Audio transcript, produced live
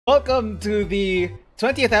Welcome to the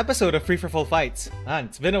 20th episode of Free-For-Foal Fights. Man,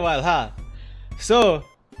 it's been a while, huh? So,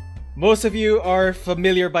 most of you are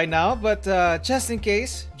familiar by now, but just in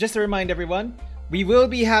case, just to remind everyone, we will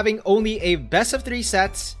be having only a best of 3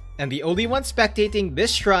 sets, and the only one spectating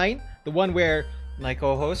this shrine, the one where my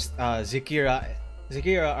co-host, Zakira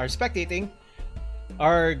are spectating,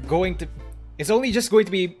 it's only just going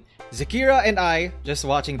to be Zakira and I just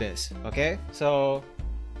watching this, okay? So,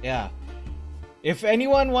 yeah. If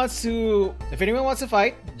anyone wants to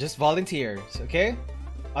fight, just volunteer, okay?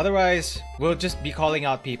 Otherwise, we'll just be calling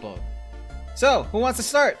out people. So, who wants to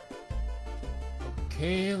start?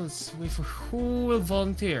 Okay, let's wait for who will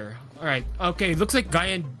volunteer. All right. Okay, looks like Guy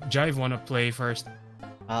and Jive want to play first.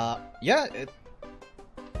 Yeah.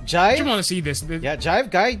 Jive. I want to see this. Yeah, Jive,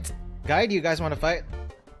 Guy, do you guys want to fight?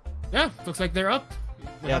 Yeah, looks like they're up.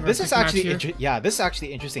 Yeah, this is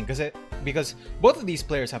actually interesting because both of these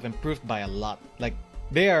players have improved by a lot. Like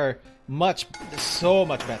they are so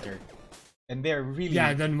much better, and they're really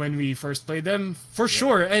than when we first played them for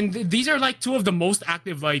sure. And these are like two of the most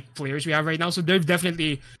active players we have right now, so they're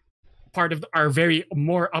definitely part of our very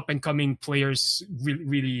more up and coming players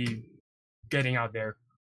really getting out there.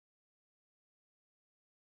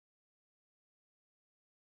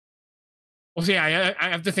 Also, yeah, I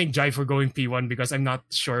have to thank Jai for going P1 because I'm not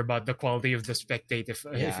sure about the quality of the spectate if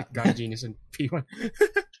Gaijin isn't P1.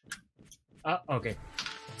 Okay.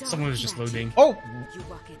 Someone was just loading. Oh!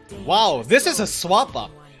 Wow, this is a swap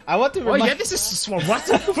up. I want to remind... Oh yeah, this is a swap. What?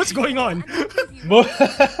 What's going on? What's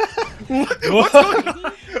going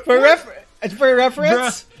on? For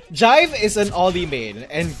reference, Jive is an Ollie main,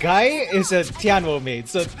 and Guy is a Tianwo main.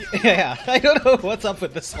 So yeah, I don't know what's up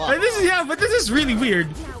with the swap. But this is really weird.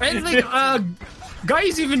 And like, Guy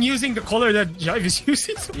is even using the color that Jive is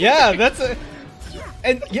using. Yeah,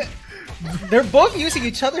 and yeah, they're both using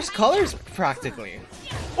each other's colors practically.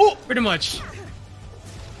 Oh, pretty much.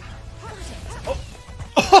 Oh.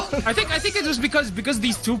 I think it was because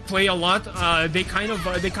these two play a lot. They kind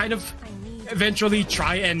of eventually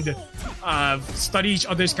try and study each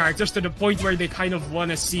other's characters to the point where they kind of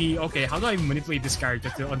want to see, okay, how do I manipulate this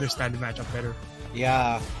character to understand the matchup better?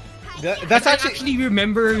 Yeah, I actually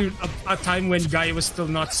remember a time when Guy was still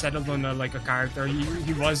not settled on a character.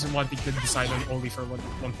 He was wanting to decide on only for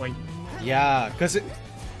one point. Yeah, because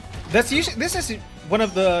this is one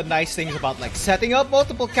of the nice things about setting up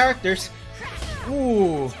multiple characters.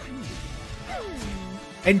 Ooh.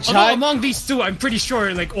 And among these two, I'm pretty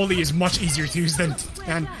sure Oli is much easier to use than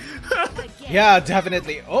Tan. Yeah,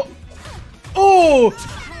 definitely. Oh,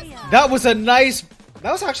 that was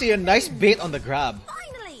actually a nice bait on the grab.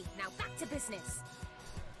 Finally, now back to business.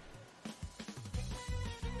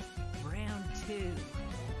 Round 2.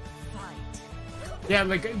 Fight. Yeah,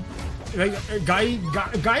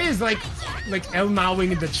 Guy is like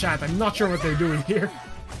L-mowing in the chat. I'm not sure what they're doing here.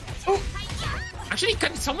 Oh. Actually,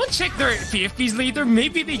 can someone check their PFPs later?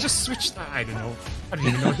 Maybe they just switched. I don't know. I don't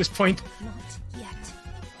even know at this point. Not yet.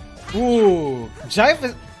 Ooh, Jive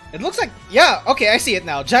is... It looks like... Yeah, okay, I see it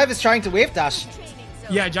now. Jive is trying to wave dash.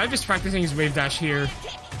 Yeah, Jive is practicing his wave dash here.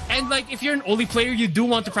 And if you're an Oli player, you do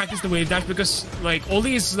want to practice the wave dash because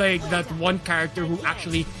Oli is that one character who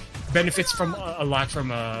actually benefits from a lot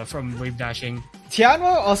from wave dashing. Tianwo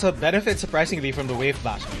also benefits surprisingly from the wave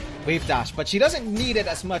dash, but she doesn't need it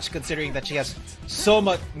as much considering that she has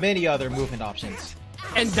many other movement options.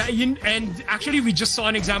 And actually, we just saw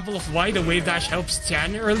an example of why the wave dash helps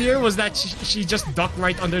Tian earlier. Was that she just ducked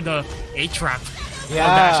right under the A trap while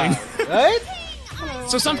dashing. Right?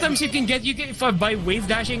 So sometimes by wave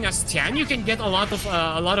dashing as Tian, you can get a lot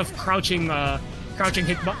of crouching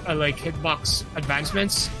hitbox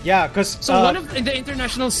advancements. Yeah, because in the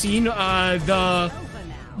international scene, the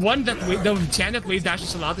one that the Tian that wave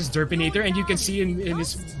dashes a lot is Derpinator, and you can see in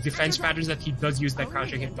his defense patterns that he does use that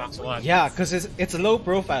crouching hitbox a lot. Yeah, because it's low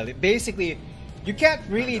profile. Basically, you can't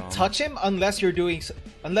really touch him unless you're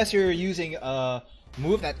using a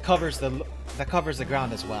move that covers the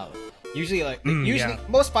ground as well. Usually,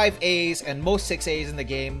 most 5As and most 6As in the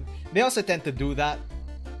game, they also tend to do that.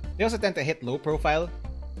 They also tend to hit low profile.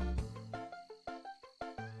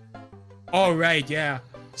 Oh right, yeah.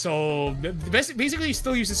 So basically,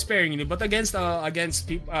 still uses sparingly, but against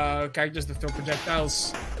characters that throw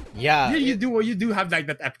projectiles, yeah, you do have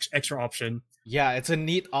that extra option. Yeah, it's a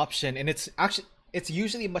neat option, and it's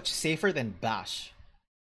usually much safer than bash.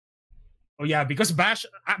 Oh yeah, because bash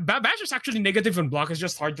is actually negative on block. It's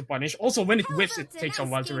just hard to punish. Also, when it whiffs, it takes a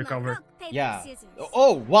while to recover. Yeah.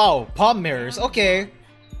 Oh wow, palm mirrors. Okay.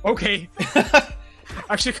 Okay.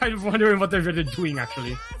 Actually, kind of wondering what they're doing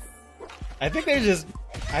actually. I think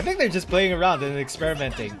they're just playing around and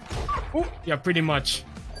experimenting. Ooh. Yeah, pretty much.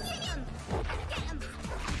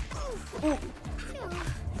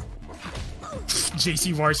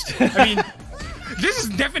 JC Wars. I mean, this is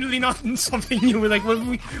definitely not something new. Like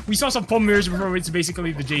when we saw some palm mirrors before, it's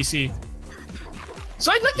basically the JC.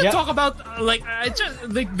 So I'd like to talk about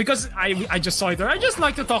because I just saw it there. I just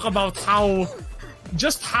like to talk about how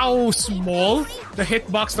small the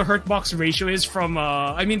hitbox to hurtbox ratio is from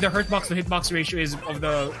I mean the hurtbox to hitbox ratio is of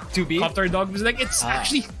the 2B copter dog. It's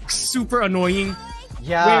actually super annoying.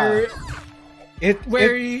 Yeah.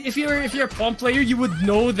 Where if you're a palm player, you would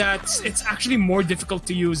know that it's actually more difficult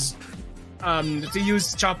to use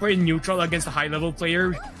Chopper in neutral against a high level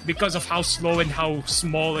player because of how slow and how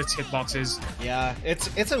small its hitbox is. Yeah,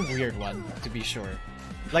 it's a weird one to be sure.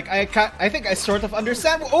 Like I think I sort of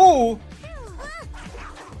understand. Oh,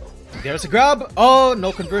 there's a grab. Oh,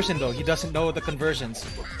 no conversion though. He doesn't know the conversions.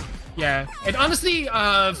 Yeah, and honestly,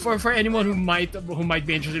 for anyone who might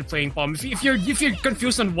be interested in playing palm, if you're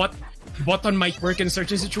confused on what button might work in a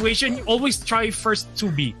certain situation, always try first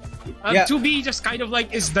 2B. 2B just kind of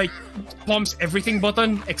like is like palm's everything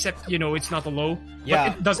button, except it's not a low. Yeah,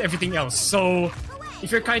 but it does everything else. So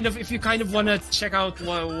if you kind of want to check out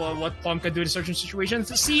what palm can do in certain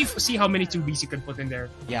situations, see how many 2Bs you can put in there.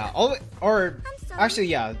 Yeah, or actually,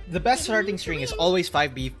 yeah, the best starting string is always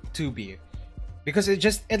 5B 2B. Because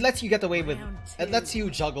it lets you get away with, it lets you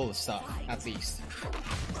juggle stuff, at least.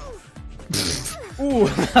 Ooh.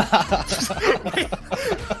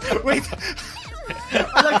 Wait.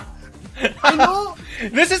 I know.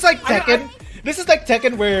 This is like Tekken. This is like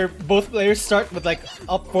Tekken where both players start with like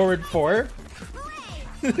up forward 4.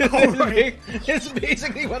 Right. It's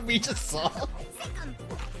basically what we just saw.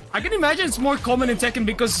 I can imagine it's more common in Tekken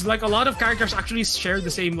because like a lot of characters actually share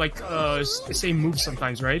the same same moves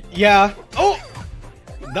sometimes, right? Yeah. Oh.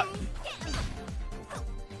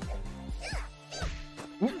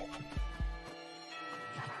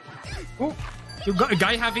 Ooh. A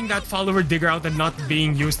guy having that follower digger out and not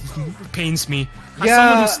being used pains me. As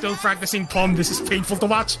someone who's still practicing palm, this is painful to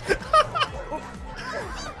watch.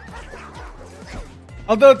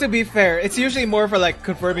 Although to be fair, it's usually more for like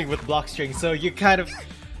confirming with block string, so you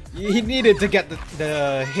he needed to get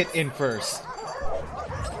the hit in first.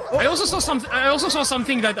 I also saw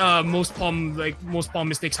something that most palm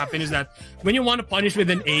mistakes happen is that when you want to punish with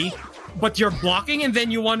an A, but you're blocking and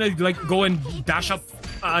then you want to like go and dash up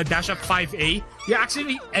 5A, you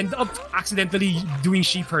actually end up accidentally doing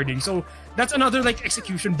sheep herding. So that's another like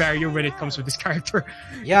execution barrier when it comes with this character.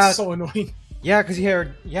 Yeah, it's so annoying. Yeah, because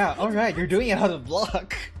alright, you're doing it out of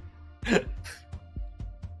block.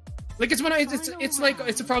 Like it's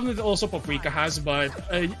a problem that also Paprika has, but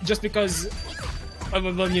just because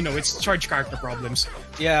it's charge character problems.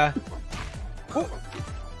 Yeah.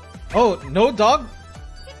 Oh, no dog?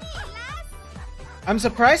 I'm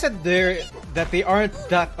surprised that they aren't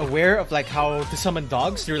that aware of like how to summon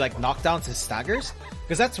dogs through like knockdowns and staggers,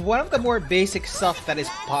 because that's one of the more basic stuff that is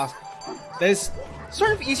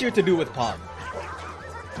sort of easier to do with palm.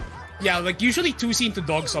 Yeah, like usually 2C into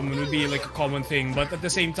dog summon would be like a common thing, but at the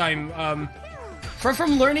same time,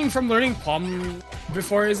 from learning palm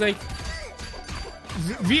before is like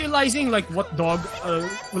realizing like what dog,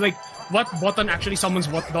 like what button actually summons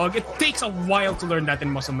what dog. It takes a while to learn that in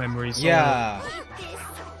muscle memory. So. Yeah.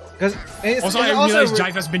 Because I realized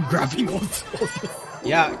Jive has been grabbing all.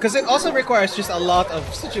 Yeah, because it also requires just a lot of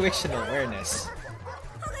situational awareness.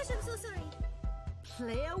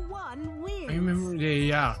 Player 1 wins. I remember,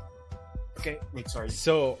 yeah. Okay, wait, sorry.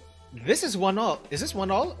 So this is 1-all. Is this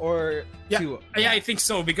 1-all or 2? Yeah, I think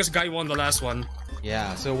so because Guy won the last one.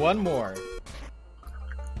 Yeah, so one more.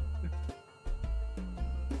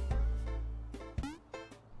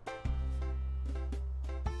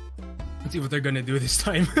 Let's see what they're gonna do this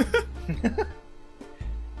time.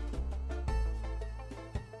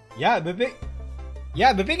 Yeah,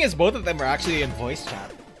 the thing is both of them are actually in voice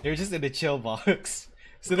chat. They're just in the chill box.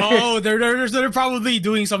 So they're probably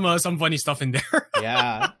doing some funny stuff in there.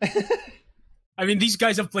 Yeah. I mean, these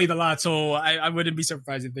guys have played a lot, so I wouldn't be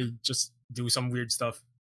surprised if they just do some weird stuff.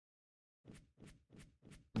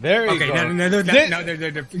 There you go. Now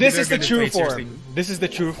this is the true form. This is the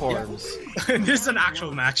true forms. Yeah. This is an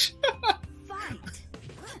actual match.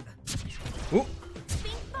 Ooh.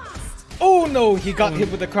 Oh no, he got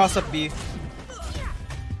hit with the cross-up B.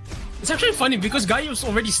 It's actually funny because Guy was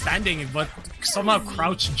already standing, but somehow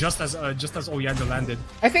crouched just as Oyanda landed.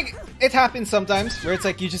 I think it happens sometimes where it's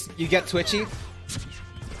like you get twitchy.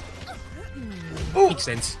 Ooh. Makes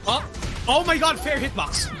sense. Oh my god, fair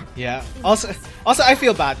hitbox. Yeah. Also I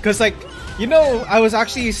feel bad because like I was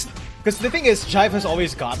actually because the thing is Jive has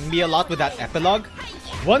always gotten me a lot with that epilogue.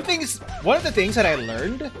 One of the things that I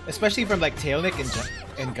learned, especially from like Tailnick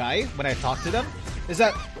and Guy when I talked to them, is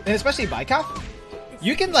that, and especially Vicaf,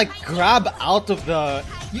 you can like grab out of the,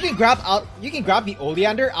 you can grab the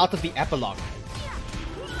Oleander out of the epilogue.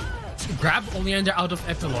 Grab Oleander out of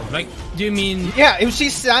epilogue. Like, do you mean? Yeah, if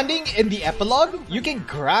she's standing in the epilogue, you can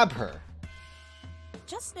grab her.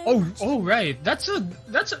 Oh, right. That's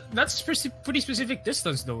pretty specific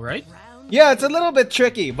distance though, right? Yeah, it's a little bit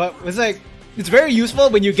tricky, but it's like, it's very useful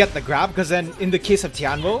when you get the grab, because then in the case of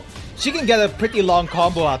Tianwo, she can get a pretty long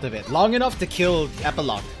combo out of it, long enough to kill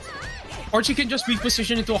epilogue. Or she can just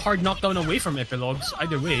reposition into a hard knockdown away from epilogues.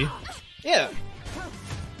 Either way. Yeah.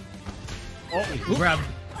 Oh, grab.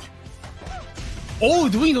 Oh,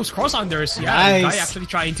 doing those cross-unders. Yeah, nice. Guy actually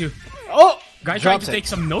trying to. Oh, Guy trying to take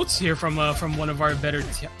some notes here from one of our better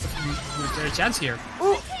chants here.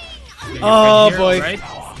 Oh here, boy, right?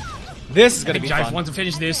 This is gonna be Jive fun. wants to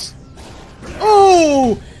finish this.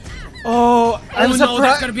 Oh, I'm no, surprised.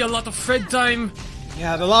 that's gonna be a lot of Fred time.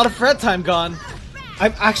 Yeah, a lot of Fred time gone.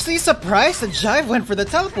 I'm actually surprised that Jive went for the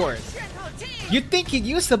teleport. You'd think he'd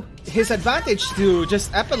use his advantage to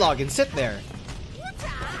just epilogue and sit there.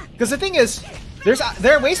 Because the thing is,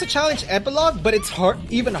 there are ways to challenge epilogue, but it's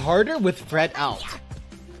even harder with Fred out.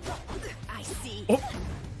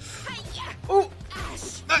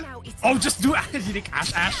 Oh, just do Ash. You think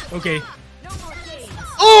Ash? Okay.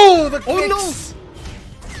 Oh, the Oh kicks.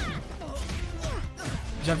 no!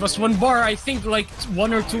 Just was one bar. I think like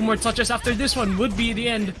 1 or 2 more touches after this one would be the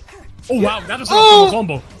end. Oh wow, that was a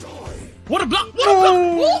combo. What a block! What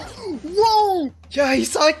a block! Whoa! Yeah, he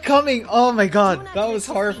saw it coming. Oh my god, that was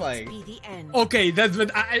horrifying. Okay, that's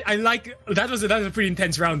but I like that was a pretty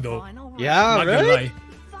intense round though. Yeah, Not gonna right? lie.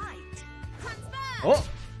 Oh.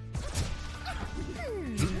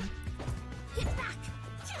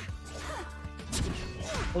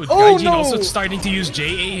 Oh, Oh, Gaijin no. also starting to use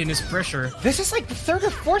JA in his pressure. This is like the 3rd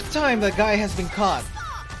or 4th time that guy has been caught.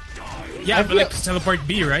 Yeah, I but feel- like teleport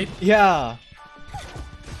B, right? Yeah.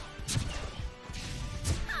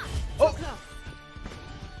 Oh.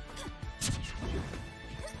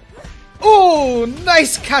 Oh,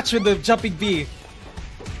 nice catch with the jumping B.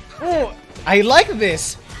 Oh, I like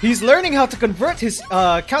this. He's learning how to convert his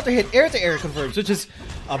counter hit air-to-air converge, which is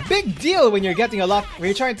a big deal when you're getting when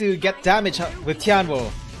you're trying to get damage with Tianwo.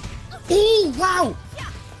 Oh wow!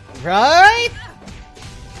 Right?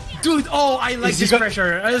 Dude, oh, I like Is he this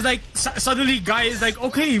pressure. I was like, suddenly guy is like,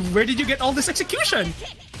 okay, where did you get all this execution?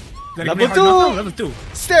 Level 2! Level 2.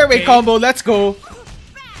 Stairway Okay. combo, let's go.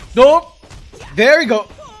 Nope. There we go.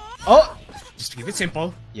 Oh. Just to keep it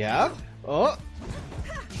simple. Yeah. Oh.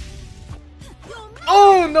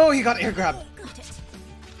 Oh no, he got air grabbed.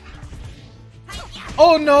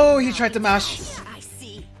 Oh no, he tried to mash.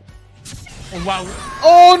 Oh wow.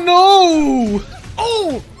 Oh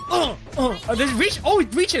no! Oh, there's reach. Oh,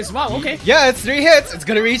 it reaches. Wow. Okay. Yeah, it's 3 hits. It's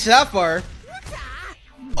gonna reach that far.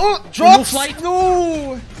 Oh, drops. flight.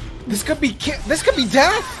 No. This could be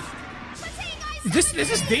death. This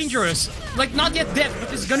is dangerous. Like not yet death,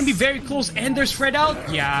 but it's gonna be very close. And there's Fred out.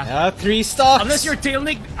 Yeah. 3 stocks. Unless you're tail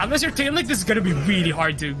nick, this is gonna be really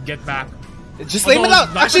hard to get back. Just lame it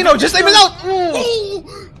Although, out. Actually, no, just lame it out.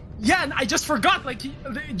 Oh! Yeah, and I just forgot. Like,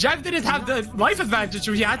 Jive didn't have the life advantage,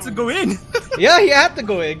 so he had to go in. Yeah, he had to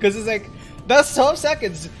go in because it's like that's 12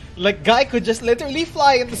 seconds. Like, guy could just literally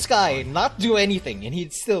fly in the sky, not do anything, and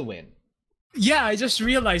he'd still win. Yeah, I just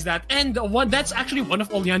realized that. And that's actually one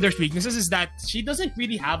of Oleander's weaknesses is that she doesn't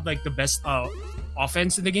really have like the best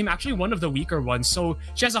offense in the game. Actually, one of the weaker ones. So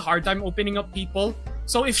she has a hard time opening up people.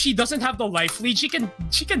 So if she doesn't have the life lead, she can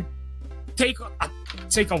take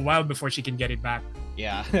a while before she can get it back.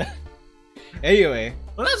 Yeah. Anyway.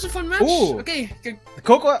 Well, that was a fun match. Ooh. Okay.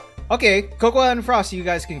 Cocoa. Okay, Cocoa and Frost, you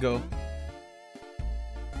guys can go.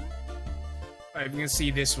 Alright, we can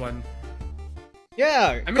see this one.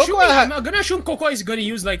 Yeah, I'm gonna assume Cocoa is gonna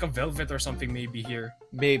use like a Velvet or something maybe here.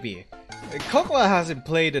 Maybe. Cocoa hasn't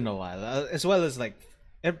played in a while, as well as like,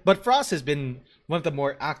 but Frost has been one of the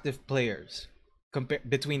more active players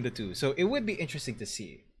between the two, so it would be interesting to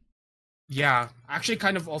see. Yeah, I actually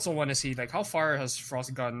kind of also want to see like how far has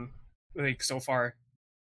Frost gone like so far.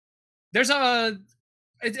 There's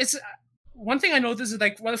it's one thing I noticed is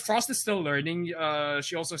like while Frost is still learning,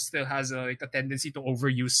 she also still has like a tendency to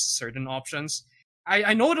overuse certain options.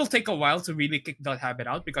 I know it'll take a while to really kick that habit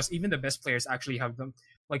out because even the best players actually have them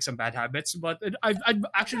like some bad habits. But I'd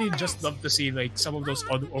actually just love to see like some of those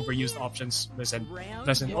overused options listen.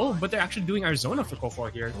 Oh, but they're actually doing Arizona for Coco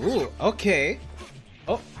here. Ooh, okay.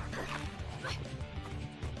 Oh.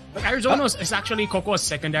 Like Arizona is actually Coco's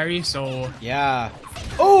secondary, so Yeah.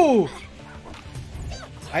 Oh!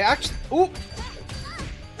 Ooh!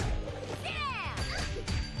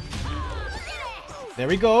 There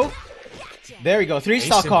we go. There we go.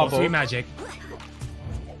 3-stock Simple, combo. free magic.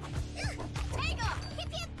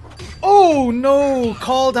 Oh no!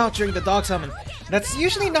 Called out during the dog summon. That's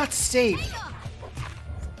usually not safe.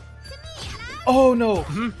 Oh no!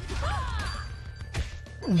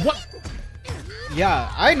 What?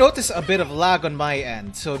 Yeah, I noticed a bit of lag on my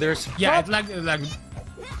end, so there's... Yeah, it lagged.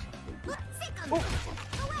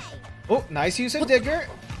 Oh, nice use of Digger.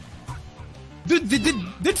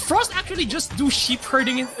 Did Frost actually just do sheep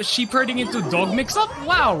herding into dog mix up?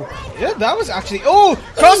 Wow. Yeah, that was actually... Oh!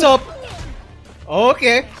 Cross up!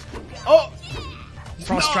 Okay. Oh!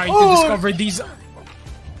 Frost trying to discover these.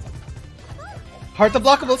 Heart of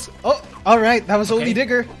blockables. Oh, alright. That was only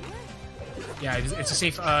Digger. Yeah, it's a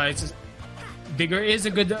safe. Digger is a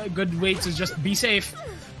good way to just be safe.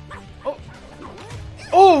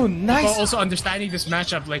 Oh, nice. But also understanding this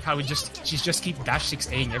matchup, like how she's just keep dash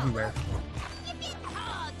 6Aing everywhere.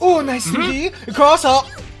 Oh, nice 3D. Cross up.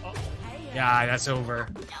 Yeah, that's over.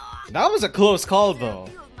 That was a close call, though.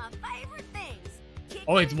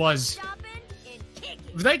 Oh, it was.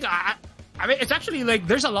 Like, I mean, it's actually like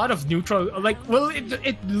there's a lot of neutral. Like, well, it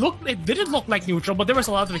didn't look like neutral, but there was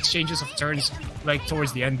a lot of exchanges of turns, like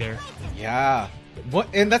towards the end there. Yeah,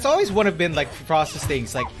 and that's always been like Frost's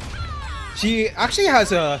things. Like, she actually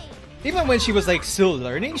has even when she was like still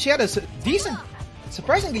learning, she had a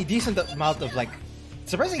surprisingly decent amount of like,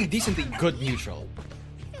 surprisingly decently good neutral,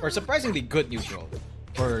 or surprisingly good neutral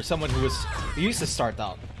for someone who used to start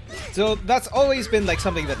out. So that's always been like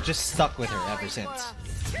something that just stuck with her ever since.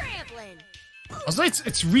 Also,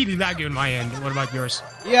 it's really laggy on my end. What about yours?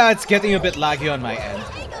 Yeah, it's getting a bit laggy on my end.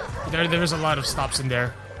 There's a lot of stops in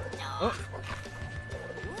there. Oh.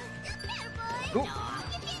 Ooh.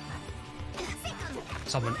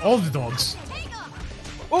 Summon all the dogs.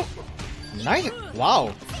 Oh, nice!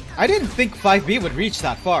 Wow, I didn't think 5B would reach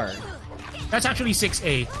that far. That's actually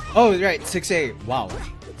 6A. Oh, right, 6A. Wow,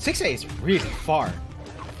 6A is really far.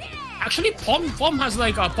 Actually, Pom has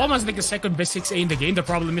like the second best 6A in the game. The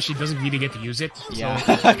problem is she doesn't really get to use it. Yeah,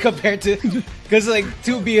 So. compared to, because like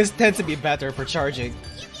 2B tends to be better for charging.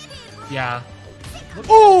 Yeah.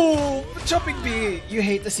 Oh, jumping B! You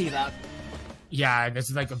hate to see that. Yeah,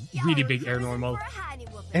 that's like a really big air normal.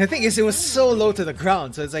 And the thing is, it was so low to the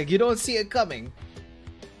ground, so it's like you don't see it coming.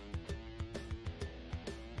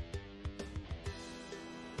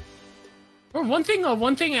 Or one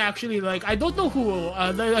thing actually, like I don't know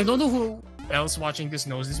who else watching this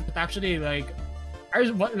knows this, but actually like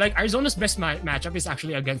Arizona's best matchup is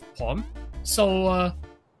actually against Pom. So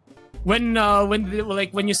when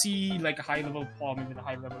you see like a high level Pom and a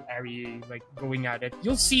high level Ari like going at it,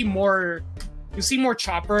 you'll see more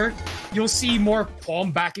chopper, you'll see more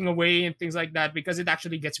Pom backing away and things like that, because it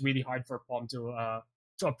actually gets really hard for Pom to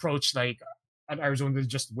approach like an Arizona that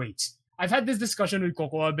just waits. I've had this discussion with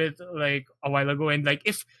Coco a bit like a while ago, and like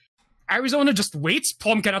if Arizona just waits,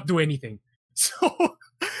 Pom cannot do anything. So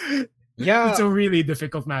yeah, it's a really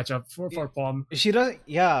difficult matchup for Pom. She does,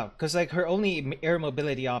 yeah, because like her only air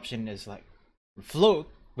mobility option is like float,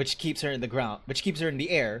 which keeps her in the ground, which keeps her in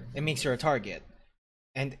the air and makes her a target,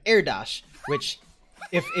 and air dash, which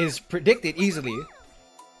if is predicted easily,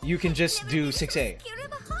 you can just do 6A.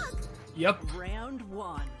 Yep. Round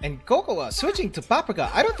one. And Cocoa switching to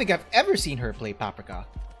Paprika. I don't think I've ever seen her play Paprika.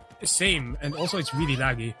 Same, and also it's really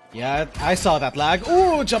laggy. Yeah, I saw that lag.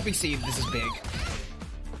 Ooh, jumping seed. This is big.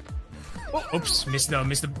 Oh, oops, missed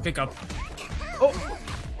the pickup. Oh.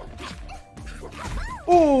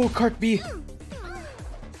 Oh, cart B.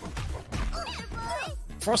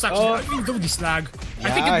 Frost actually do this lag. Yeah,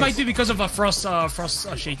 I think it might be because of a Frost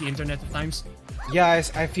shaky internet at times. Yeah,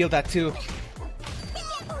 I feel that too.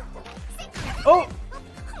 Oh.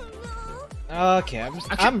 Okay,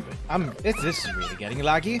 this is really getting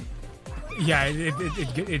laggy. Yeah,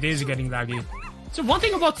 it is getting laggy. So one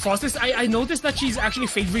thing about Frost is I noticed that she's actually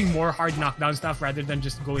favoring more hard knockdown stuff rather than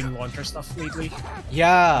just going launcher stuff lately.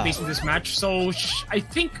 Yeah. Based on this match, so I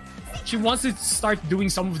think she wants to start doing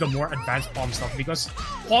some of the more advanced Pom stuff, because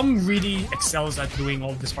Pom really excels at doing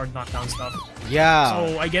all this hard knockdown stuff. Yeah.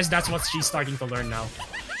 So I guess that's what she's starting to learn now.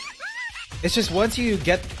 It's just once you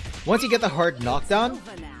get the hard knockdown,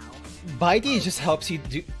 Baidi just helps you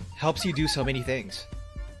do so many things.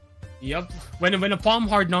 Yep. When a Pom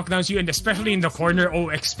hard knockdowns you, and especially in the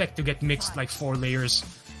corner, expect to get mixed like 4 layers.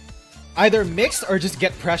 Either mixed or just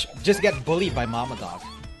get bullied by Mama Dog.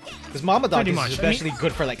 Because Mama Dog is especially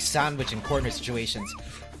good for like sandwich and corner situations.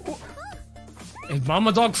 And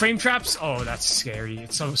Mama Dog frame traps? Oh, that's scary.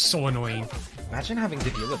 It's so annoying. Imagine having to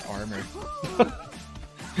deal with armor.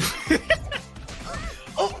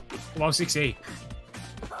 Wow, 6A.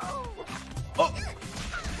 Oh.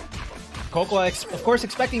 Coco, of course,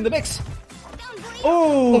 expecting the mix.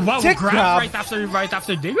 Oh, Oh wow, tick grab grab. right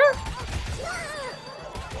after Digger?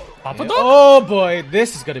 Papa Dog? Oh boy,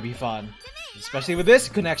 this is gonna be fun. Especially with this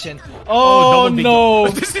connection. Oh, double no!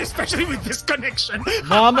 This is especially with this connection.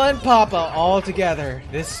 Mama and Papa all together.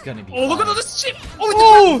 This is gonna be Oh, look fun. at all this shit! Oh,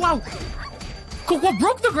 Oh! the grab! Wow! Coco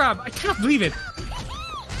broke the grab! I cannot believe it!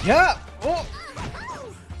 Yeah! Oh!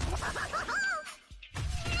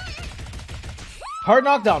 Hard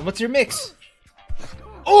knockdown, what's your mix?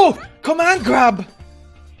 Oh! Command grab!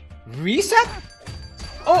 Reset?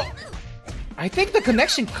 Oh! I think the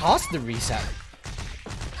connection caused the reset.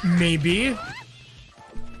 Maybe.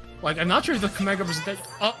 Like, I'm not sure if the command grab was that.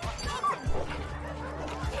 Oh!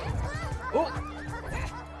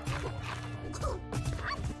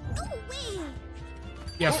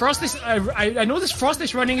 Yeah, Frost is. I noticed Frost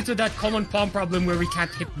is running into that common palm problem where we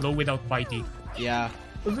can't hit low without biting. Yeah.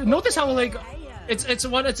 Notice how like it's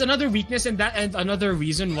another weakness in that, and another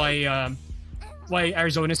reason why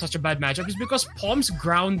Arizona is such a bad matchup is because Palm's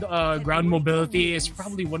ground mobility is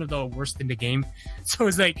probably one of the worst in the game. So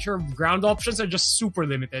it's like your ground options are just super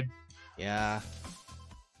limited. Yeah.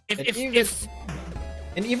 If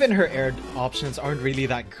And even her air options aren't really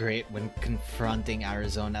that great when confronting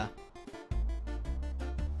Arizona.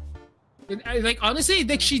 like honestly,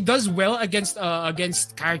 like she does well against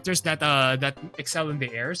characters that excel in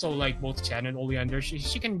the air. So like both Chan and Oleander,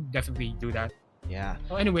 she can definitely do that. Yeah.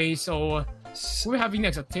 So anyway, so who are we having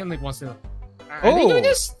next? Tailnick wants to. Are Oh, they doing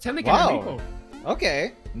this? Tailnick wow. and Enrico.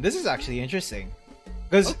 Okay. This is actually interesting.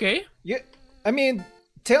 Because Okay. I mean,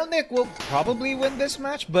 Tailnick will probably win this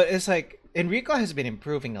match, but it's like Enrico has been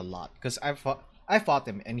improving a lot because I fought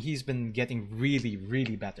him and he's been getting really,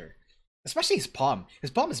 really better. Especially his palm.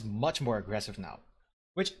 His palm is much more aggressive now,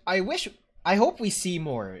 which I hope we see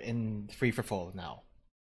more in Free-For-Foal now.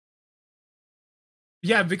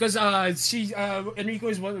 Yeah, because Enrico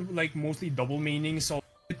is like mostly double maining, so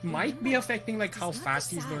it might be affecting like how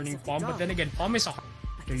fast he's learning palm. But then again, palm is a hard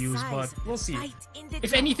to use, but we'll see.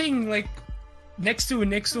 If anything, like next to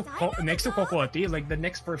Cocoati, like the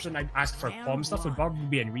next person I'd ask for palm stuff would probably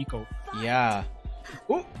be Enrico. Yeah.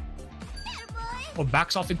 Ooh. Or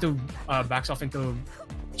backs off into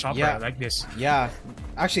Chopper. Yeah. I like this. Yeah.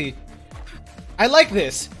 Actually, I like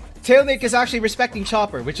this. Tailnick is actually respecting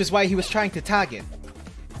Chopper, which is why he was trying to tag it.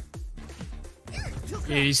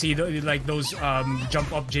 Yeah, you see like those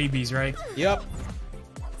jump up JBs, right? Yep.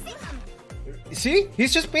 See?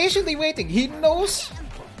 He's just patiently waiting. He knows.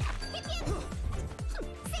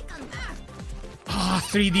 Ah,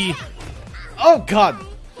 3D. Oh god.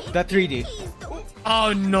 That 3D.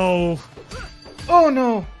 Oh no. Oh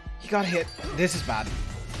no. He got hit. This is bad.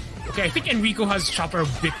 Okay, I think Enrico has Chopper a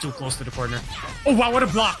bit too close to the corner. Oh wow, what a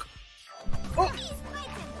block! Oh.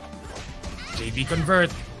 JB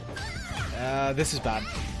convert. This is bad.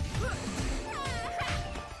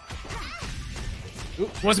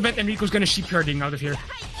 Was a bet Enrico's gonna sheep herding out of here.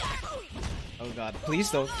 Oh god. Please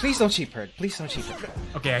don't cheap herd. Please don't cheap herd.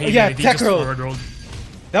 Okay, Yeah, he tech just roll. forward rolled.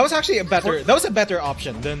 That was actually a better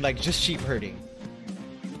option than like just cheap herding.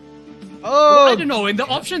 Oh, I don't know. In the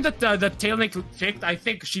option that Tailnick picked, I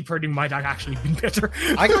think sheep herding might have actually been better.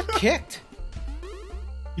 I got kicked.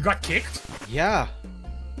 You got kicked? Yeah.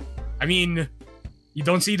 I mean, you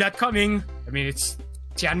don't see that coming. I mean, it's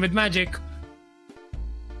Tian with magic.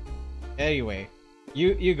 Anyway,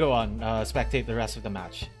 you go on, spectate the rest of the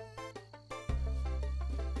match.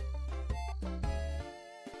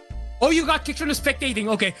 Oh, you got kicked from the spectating.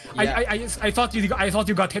 Okay, Yeah. I thought you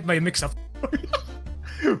got hit by a mix-up.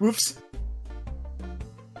 Whoops.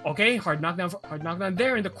 Okay, hard knockdown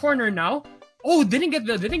there in the corner now. Oh, didn't get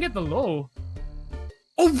the low.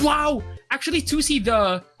 Oh wow! Actually, 2C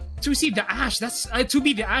the Ash. That's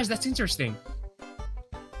 2B the Ash. That's interesting.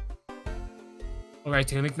 All right,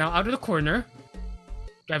 Tailnick now out of the corner,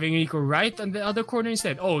 grabbing Enrico right on the other corner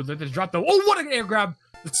instead. Oh, the drop though. Oh, what an air grab!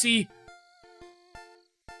 Let's see.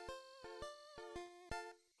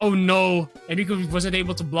 Oh no, Enrico wasn't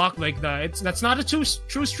able to block like that. That's not a true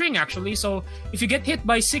string actually. So if you get hit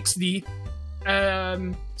by 6D,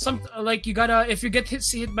 if you get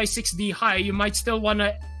hit by 6D high, you might still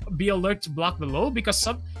wanna be alert to block the low because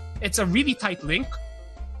it's a really tight link.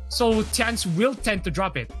 So Tians will tend to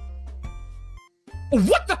drop it. Oh,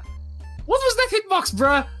 what was that hitbox,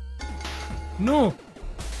 bruh? No.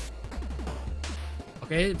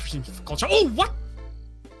 Okay, culture. Oh, what?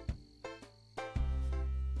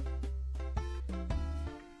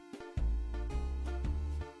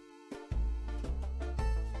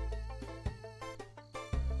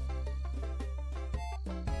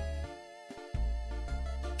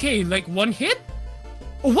 Okay, like one hit?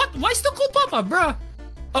 Oh, what? Why still call Papa, bruh?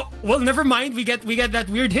 Oh, well, never mind. We get that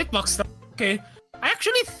weird hitbox stuff. Okay. I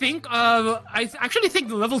actually think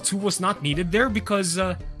the level 2 was not needed there because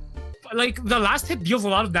like the last hit deals a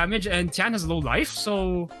lot of damage and Tian has low life,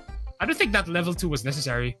 so I don't think that level 2 was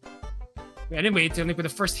necessary. Anyway, Tianic with the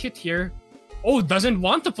first hit here. Oh, doesn't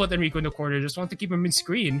want to put Enrico in the corner, just want to keep him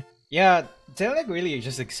mid-screen. Yeah, Tianic really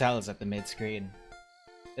just excels at the mid-screen.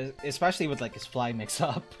 Especially with like his fly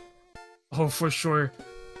mix-up. Oh, for sure.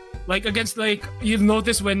 Like against like you'll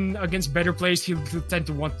notice when against better players he'll tend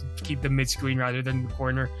to want to keep the mid-screen rather than the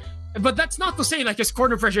corner. But that's not to say like his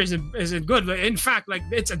corner pressure isn't good. In fact, like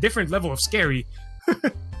it's a different level of scary.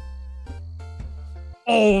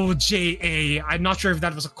 Oh, JA. I'm not sure if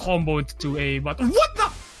that was a combo into 2A, but what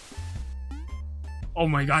the? Oh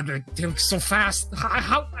my god, they look so fast.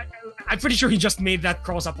 I'm pretty sure he just made that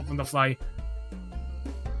cross up on the fly.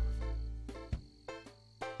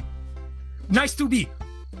 Nice 2B.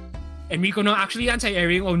 Enrico no actually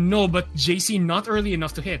anti-airing. Oh no, but JC not early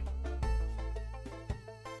enough to hit.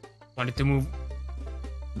 Wanted to move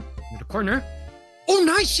in the corner. Oh,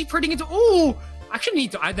 nice! She putting into. Oh, actually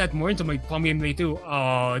need to add that more into my palm gameplay too.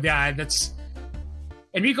 Oh, yeah, that's.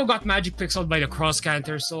 Enrico got magic pixeled by the cross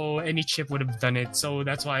canter, so any chip would have done it. So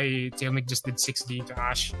that's why Tailmic just did 6D to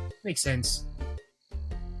Ash. Makes sense.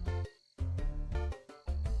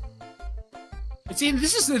 But see,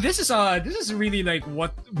 this is really like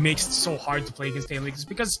what makes it so hard to play against Tailmic is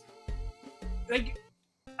because, like,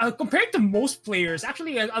 compared to most players,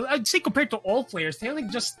 actually, I'd say compared to all players,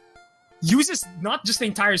 Tailmic just uses not just the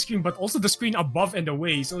entire screen but also the screen above and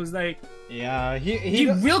away. So it's like, yeah, he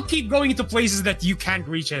will keep going into places that you can't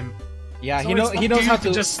reach him. Yeah, so he knows how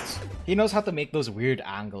to just he knows how to make those weird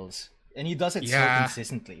angles, and he does it so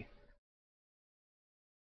consistently.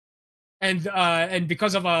 And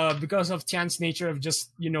because of Tian's nature of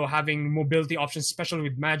just having mobility options, especially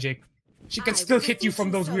with magic, she can still hit you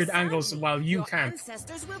from those weird angles while you can't.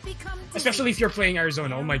 Especially if you're playing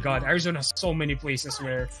Arizona. Oh my god, Arizona has so many places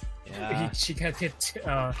where she can't hit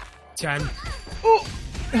Tian.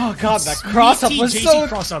 Oh god, that cross-up was so...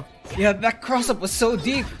 cross-up. Yeah, that cross-up was so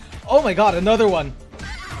deep. Oh my god, another one.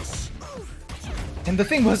 And the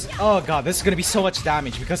thing was, oh god, this is gonna be so much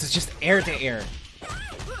damage because it's just air to air.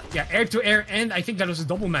 Yeah, air to air, and I think that was a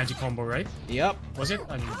double magic combo, right? Yep. Was it?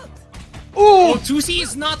 I mean... Ooh! Oh, 2C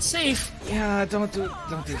is not safe! Yeah, don't do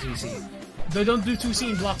 2C. They don't do 2C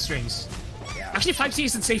in block strings. Yeah. Actually, 5C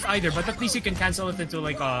isn't safe either, but at least you can cancel it into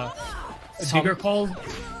like a bigger call.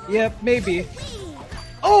 Yep, maybe.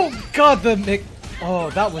 Oh god, the Mick. Oh,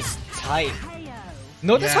 that was tight.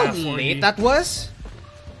 Notice how late that was?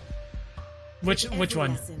 Which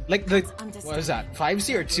one? Like the... What was that?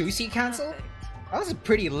 5C or 2C cancel? That was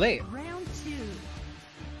pretty late.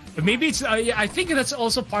 But maybe it's... I think that's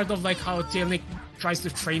also part of like how Tailmic tries to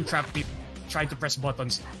train trap people, trying to press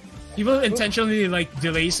buttons. He will intentionally like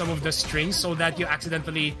delay some of the strings so that you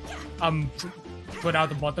accidentally put out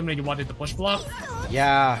the button when you wanted to push block.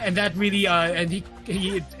 Yeah. And that really and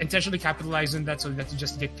he intentionally capitalized on that so that you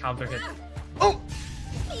just get counter hit. Oh!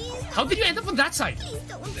 How did you end up on that side?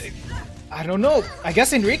 I don't know. I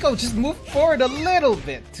guess Enrico just moved forward a little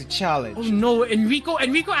bit to challenge. Oh no, Enrico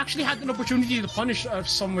actually had an opportunity to punish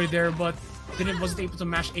somewhere there, but wasn't able to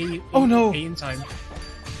mash A in time.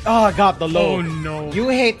 Oh god, the low. Oh no. You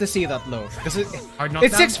hate to see that low. Because Hard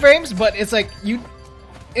it's knockdown? 6 frames, but it's like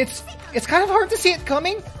it's kind of hard to see it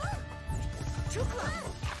coming.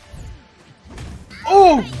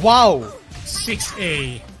 Oh wow.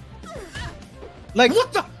 6A. Like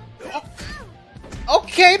What the?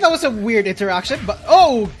 Okay, that was a weird interaction, but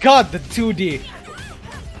oh god, the 2D.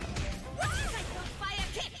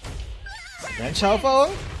 Then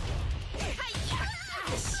Xiaofeng.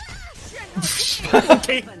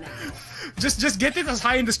 Okay. Just get it as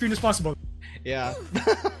high in the screen as possible. Yeah.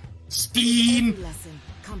 Steam. Lesson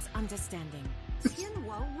comes understanding.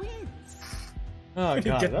 Xinhua wins. Oh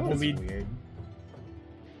god, Get that was bullied. weird.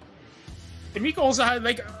 Enrico also had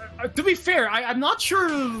like to be fair, I'm not sure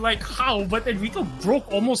like how, but Enrico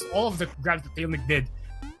broke almost all of the grabs that Tailmic did.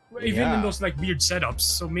 Even in those like weird setups.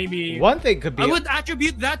 So maybe One thing could be I would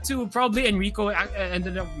attribute that to probably Enrico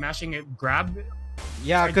ended up mashing a grab.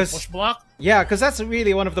 yeah, push because block. that's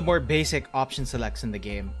really one of the more basic option selects in the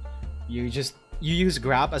game. You use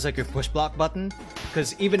grab as like your push block button,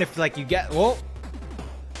 because even if like you get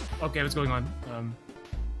Okay, what's going on?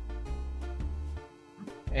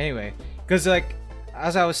 Anyway, because like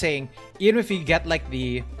as I was saying, even if you get like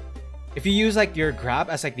if you use like your grab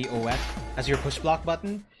as like the OF as your push block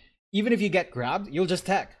button, even if you get grabbed, you'll just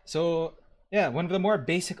tech. So yeah, one of the more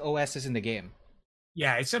basic OSs in the game.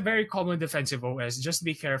 Yeah, it's a very common defensive OS. Just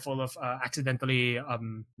be careful of accidentally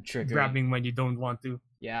Triggering. grabbing when you don't want to.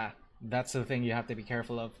 Yeah, that's the thing you have to be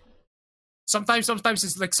careful of. sometimes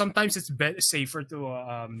it's like sometimes it's safer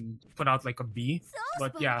to put out like a B,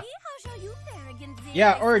 but yeah.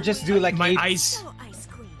 Yeah, or just do like My A. eyes.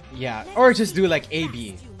 Yeah, or just do like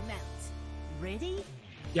AB. Ready?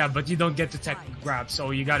 Yeah, but you don't get to tech grab,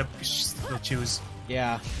 so you gotta still choose.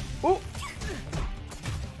 Yeah. Ooh.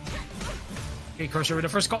 Okay, Cursor with the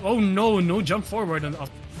first call. Oh no jump forward and up.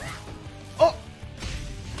 Oh.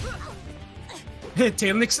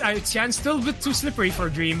 Tail Nick's Tian's still a bit too slippery for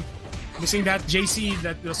Dream. Missing that JC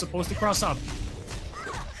that was supposed to cross up.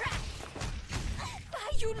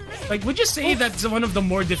 Like, would you say that's one of the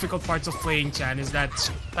more difficult parts of playing Chan is that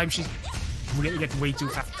sometimes she get way too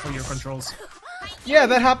fast for your controls? Yeah,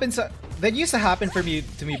 that happens. That used to happen to me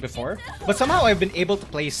before, but somehow I've been able to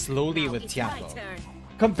play slowly with Tianvo.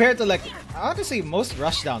 Compared to like, honestly, most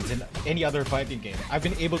rushdowns in any other fighting game, I've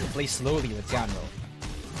been able to play slowly with Tianvo.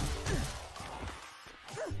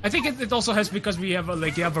 I think it also has because we have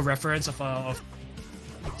you have a reference of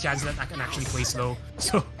Chans that I can actually play slow.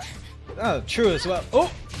 So. Oh, true as well.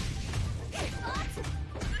 Oh.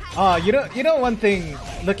 You know one thing.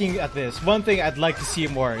 Looking at this, one thing I'd like to see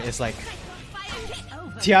more is like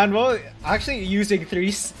Tianvo actually using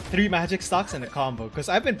three magic stocks in a combo, because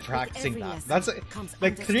I've been practicing that. That's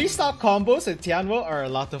like 3-stock combos in Tianvo are a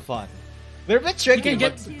lot of fun. They're a bit tricky,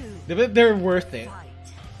 but they're worth it.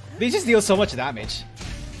 They just deal so much damage.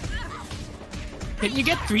 Can you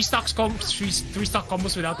get 3-stock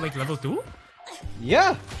combos without like level 2?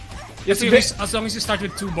 Yeah. As long as you start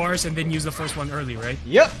with 2 bars and then use the first one early, right?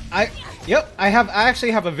 Yep. I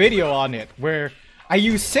actually have a video on it where I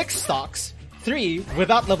use 6 stocks, 3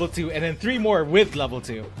 without level 2, and then 3 more with level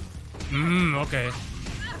 2. Okay.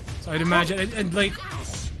 So I'd imagine and like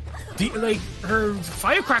her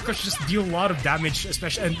firecrackers just deal a lot of damage,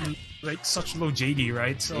 especially and like such low JD,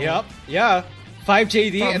 right? So yep. Yeah. 5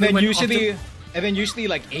 JD Probably and then usually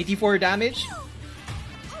like 84 damage.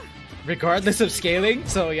 Regardless of scaling,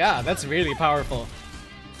 so yeah, that's really powerful.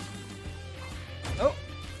 Oh,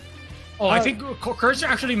 I think Cursor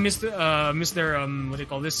actually missed their what do you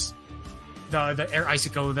call this? The air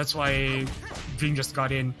icicle. That's why Dream just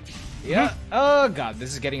got in. Yeah. Oh god,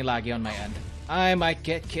 this is getting laggy on my end. I might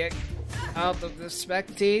get kicked out of the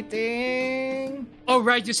spectating. Oh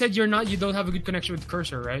right, you said you don't have a good connection with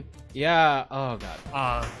Cursor, right? Yeah. Oh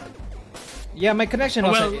god. Yeah, my connection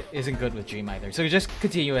also isn't good with Dream either, so just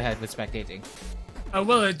continue ahead with spectating.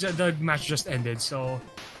 The match just ended, so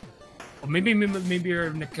maybe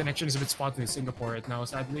your connection is a bit spotty in Singapore right now,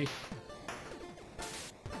 sadly.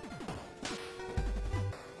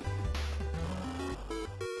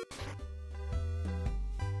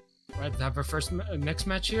 Right, have our first next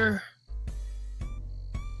match here.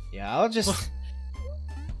 Yeah, I'll just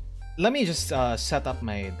let me just set up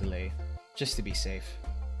my delay just to be safe.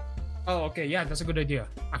 Oh, okay, yeah, that's a good idea.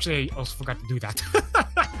 Actually, I also forgot to do that.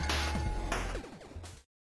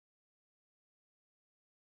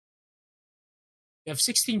 We have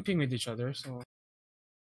 16 ping with each other, so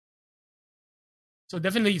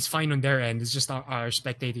definitely it's fine on their end. It's just our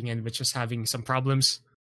spectating end, which is having some problems.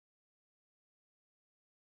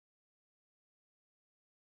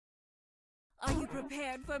 Are you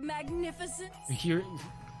prepared for magnificence? Here,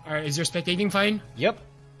 is your spectating fine? Yep.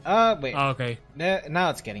 Wait. Oh, okay. Now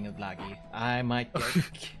it's getting laggy. I might get...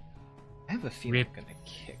 I have a feeling I'm gonna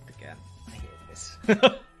kick again. I hate this.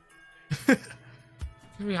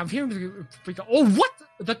 I'm hearing... Oh, what?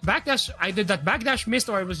 That backdash... Either that backdash missed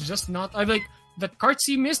or I was just not... I'm like... That cart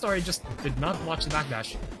C missed or I just did not watch the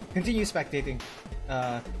backdash. Continue spectating.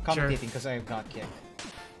 Commentating because I got kicked.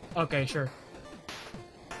 Okay, sure.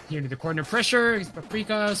 Here into the corner pressure.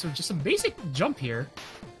 Paprika. So just a basic jump here.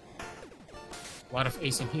 A lot of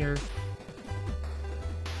acing here.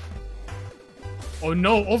 Oh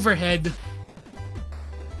no, overhead. Of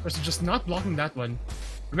course, just not blocking that one.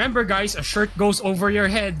 Remember, guys, a shirt goes over your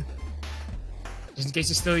head. Just in case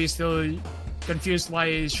you're still confused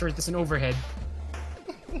why his shirt is an overhead.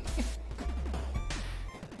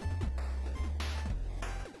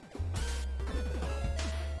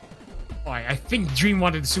 Oh, I think Dream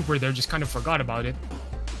wanted the super there, just kind of forgot about it.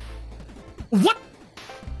 What?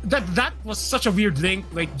 That was such a weird link.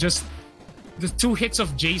 Like just the 2 hits of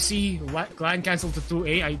JC land cancel to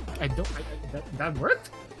 2A. That worked.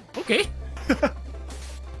 Okay.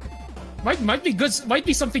 might be good. Might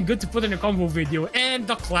be something good to put in a combo video. And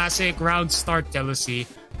the classic round start Telusy.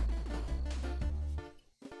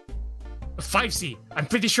 5C. I'm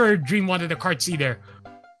pretty sure Dream wanted a card C there.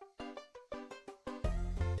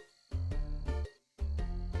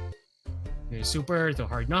 There's super to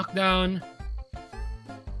hard knockdown.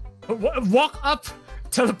 Walk up,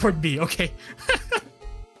 teleport B. Okay.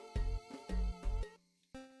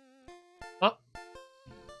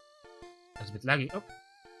 That's a bit laggy. Oh,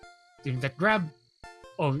 didn't that grab?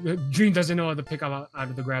 Oh, Dream doesn't know how to pick up out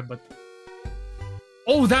of the grab, but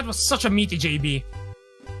oh, that was such a meaty JB.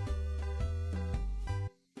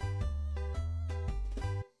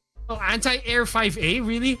 Oh, anti-air 5A,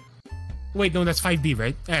 really? Wait, no, that's 5B,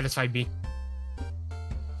 right? Yeah, that's 5B.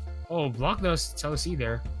 Oh, block does tell C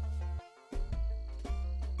there.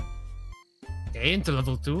 Okay, into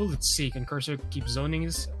level 2. Let's see, can Cursor keep zoning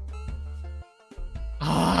this?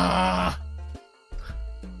 Ah!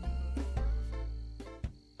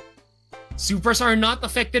 Supers are not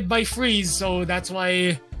affected by freeze, so that's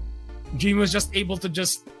why Dream was just able to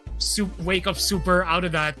just wake up Super out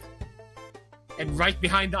of that. And right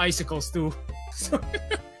behind the icicles too.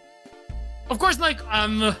 Of course, like,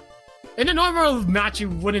 in a normal match you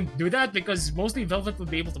wouldn't do that because mostly Velvet would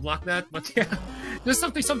be able to block that, but yeah. There's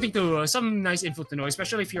something to some nice info to know,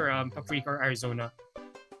 especially if you're Paprika or Arizona.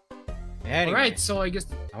 Anyway, Alright, so I guess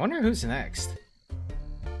I wonder who's next.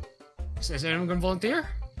 Is anyone gonna volunteer?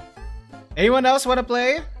 Anyone else want to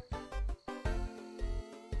play?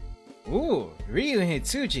 Ooh, Ryu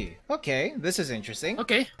Hitsuji. Okay, this is interesting.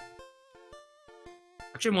 Okay.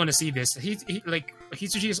 Actually, want to see this. Like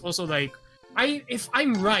Hitsuji is also like, if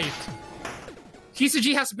I'm right,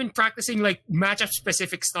 Hitsuji has been practicing like matchup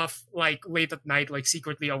specific stuff like late at night, like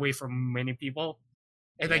secretly away from many people,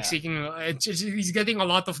 and like seeking. He's getting a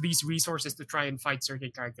lot of these resources to try and fight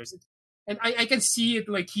certain characters, and I can see it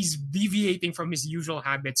like he's deviating from his usual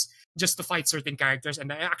habits just to fight certain characters,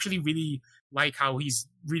 and I actually really like how he's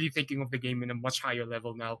really thinking of the game in a much higher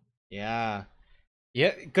level now. Yeah,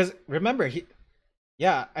 because remember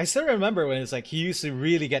Yeah, I still remember when it's like he used to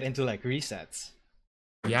really get into like resets.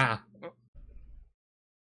 Yeah.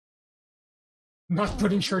 Not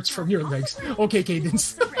putting shirts from your legs. Okay,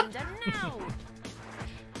 Cadence.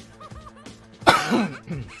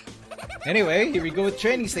 Anyway, here we go with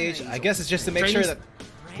training stage. I guess it's just to make sure that...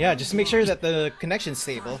 Yeah, just to make sure that the connection's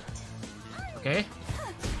stable. Okay.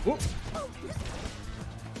 Ooh.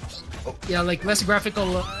 Yeah, like less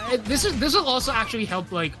graphical. This will also actually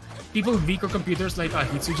help like people with weaker computers like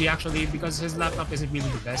Hitsuji actually, because his laptop isn't really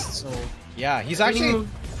the best. So yeah, he's actually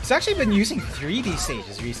been using 3D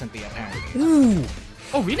stages recently apparently. Ooh.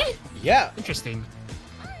 Oh really? Yeah. Interesting.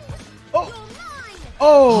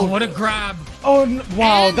 Oh, what a grab! Oh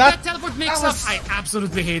wow, and that teleport mix-up, I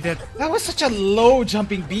absolutely hate it. That was such a low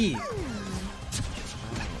jumping B.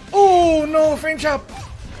 Oh no, frame trap.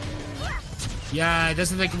 Yeah,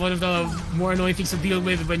 that's like one of the more annoying things to deal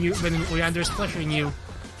with when Oleander's pressuring you.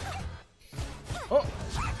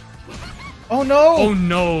 Oh no! Oh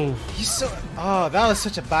no! He's so... Oh, that was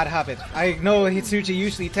such a bad habit. I know Hitsuji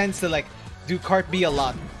usually tends to like do cart B a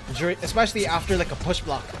lot, especially after like a push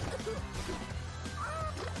block.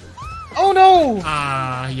 Oh no!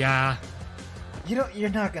 Yeah. You're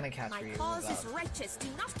not gonna catch Ryu.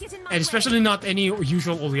 And especially not any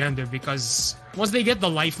usual Oleander, because once they get the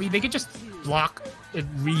life lead, they can just block and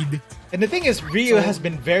read. And the thing is, Ryu has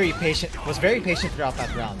been very patient. Was very patient throughout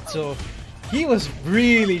that round, so he was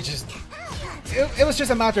really just. It was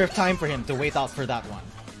just a matter of time for him to wait out for that one.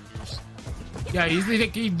 Yeah, he's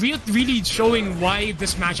like, really showing why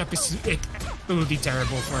this matchup is absolutely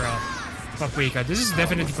terrible for Paprika. This is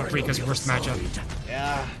definitely Paprika's worst matchup.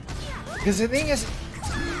 Yeah, because the thing is,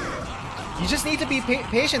 you just need to be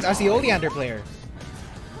patient as the Oleander player.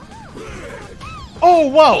 Oh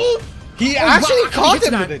wow! He actually caught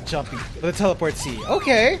him with the teleport C.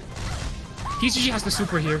 Okay. Hitsuji has the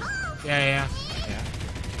super here. Yeah.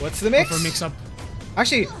 What's the mix? For mix up.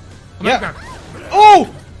 Actually, yeah. Oh!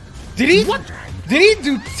 Did he? What? Did he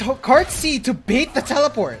do cart C to bait the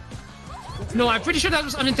teleport? No, I'm pretty sure that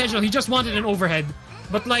was unintentional. He just wanted an overhead.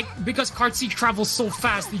 But like, because cart C travels so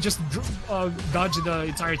fast, he just dodged the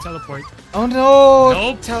entire teleport. Oh no!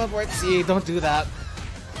 Nope. Teleport C, don't do that.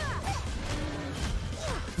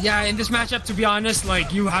 Yeah, in this matchup, to be honest,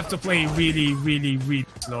 like, you have to play really, really, really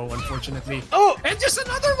slow, unfortunately. Oh! And just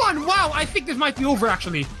another one! Wow, I think this might be over,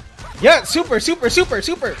 actually. Yeah, super!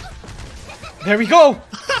 There we go!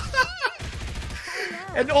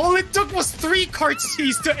 And all it took was 3 cart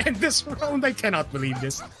Cs to end this round. I cannot believe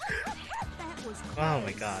this. Oh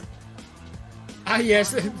my god. Ah,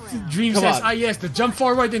 yes. Dream Come says, on. yes, the jump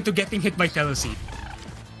forward into getting hit by Teleseed.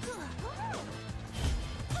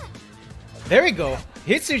 There we go.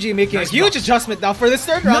 Hitsuji making a huge adjustment now for this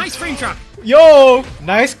third round. Nice frame trap. Yo!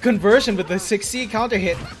 Nice conversion with the 6C counter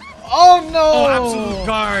hit. Oh no! Oh, absolute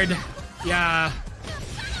guard. Yeah.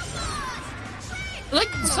 Like,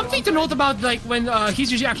 something to note about, like, when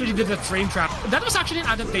Hitsuji actually did the frame trap, that was actually an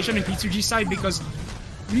adaptation on Hitsuji's side, because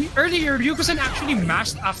earlier, Ryuko-san actually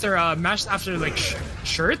mashed after like,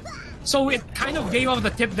 shirt, So it kind of gave off the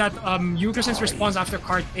tip that Yukasen's response after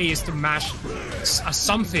card A is to mash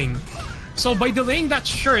something. So by delaying that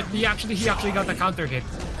shirt, he actually got the counter hit.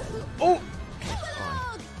 Oh!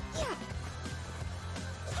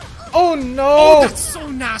 Oh no! Oh, that's so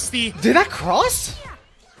nasty! Did that cross?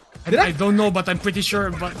 I don't know, but I'm pretty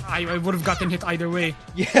sure. But I would have gotten hit either way.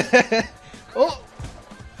 Yeah. Oh.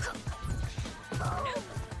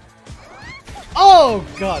 Oh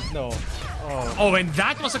god, no. Oh, and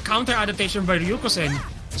that was a counter adaptation by Ryukosen.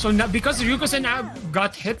 So because Ryukosen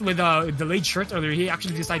got hit with a delayed shirt earlier, he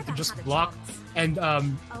actually decided to just block and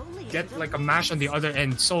get like a mash on the other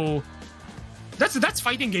end. So that's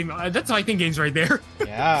fighting game. That's fighting games right there.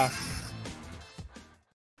 Yeah.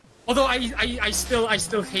 Although I still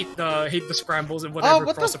hate the scrambles and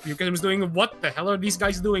whatever cross-up Ryukosen was doing. What the hell are these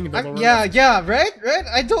guys doing in the lower left? Yeah, right.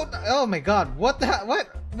 I don't. Oh my god, what the hell? What?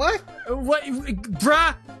 What,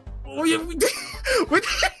 bruh? What?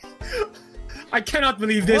 I cannot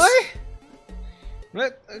believe this.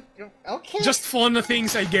 What? Okay. Just Fauna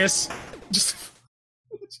things, I guess.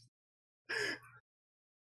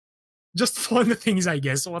 Just Fauna things, I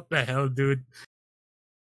guess. What the hell, dude?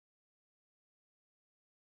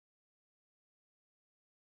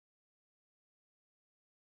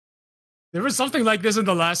 There was something like this in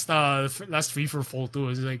the last Free-For-Foal too.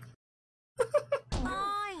 It's like,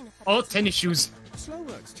 oh, tennis shoes. Slow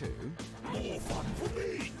works too. More fun for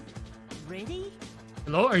me. Ready?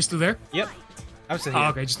 Hello, are you still there? Yep. I'm still here. Oh,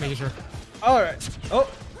 okay, just making sure. Alright. Oh.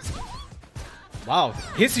 Wow.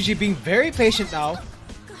 Hitsuji being very patient now.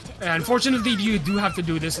 Unfortunately, you do have to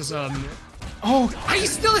do this as Oh. I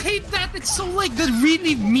still hate that. It's so like the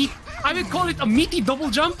really meat. I would call it a meaty double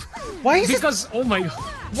jump. Why is because oh my.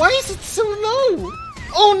 Why is it so low?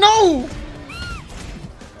 Oh no!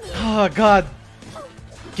 Oh god.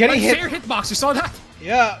 Getting hit. Fair hitbox, you saw that?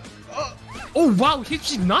 Yeah. Oh wow,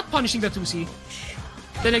 he's not punishing the 2C.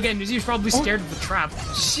 Then again, he's probably scared of the trap.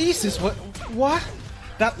 Jesus, what?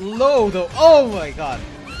 That low though. Oh my god.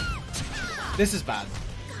 This is bad.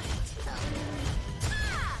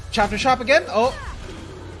 Chapter shop again? Oh.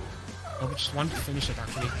 Oh, we just wanted to finish it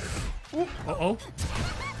actually. Uh-oh.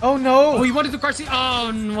 Oh no! Oh, he wanted to card C.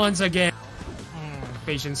 Oh, once again.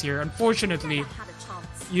 Patience here. Unfortunately,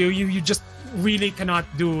 you just really cannot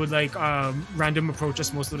do like random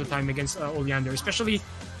approaches most of the time against Oleander, especially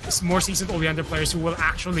more seasoned Oleander players who will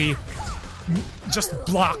actually just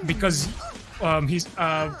block because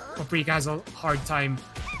Paprika has a hard time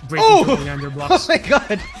breaking through Oleander blocks. Oh my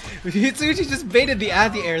god! Hitsuji just baited the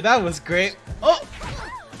anti-air. That was great. Oh!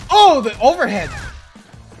 Oh, the overhead!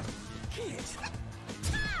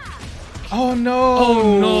 Oh no!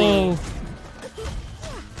 Oh no!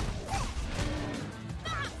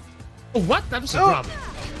 Oh, what? That was a drop.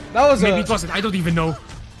 That was Maybe it wasn't. I don't even know.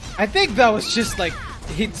 I think that was just like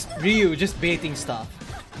hits Ryu just baiting stuff.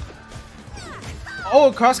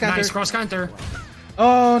 Oh, cross counter! Nice cross counter.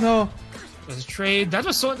 Oh no! There's a trade. That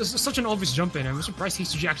was such an obvious jump in. I'm surprised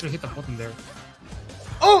Hitsuji actually hit the button there.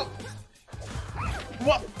 Oh!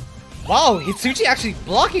 What? Wow, Hitsuji actually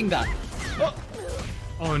blocking that. Oh.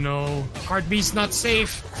 Oh no, card B's not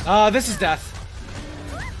safe. This is death.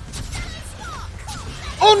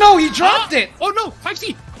 Oh no, he dropped it! Oh no,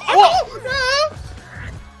 5C! Oh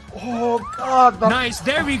no! Oh god! Nice,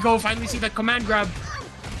 there we go. Finally see that command grab.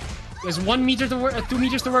 There's 1 meter to work, 2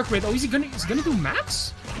 meters to work with. Oh, is he gonna do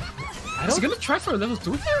max? Is he gonna try for a level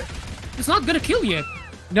 2 here? It's not gonna kill yet.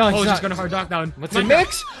 No, he's he's not. just gonna hard knockdown. What's the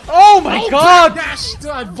mix? Oh my god! Dash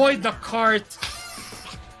to avoid the cart.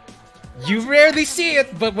 You rarely see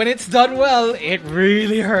it, but when it's done well, it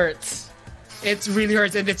really hurts. It really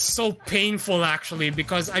hurts, and it's so painful actually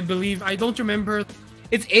because I don't remember.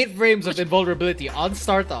 It's 8 frames of invulnerability on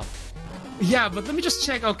startup. Yeah, but let me just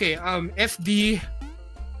check. Okay, FD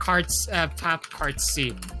carts tap cart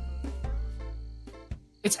C.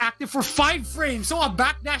 It's active for 5 frames, so a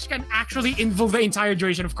backdash can actually invul the entire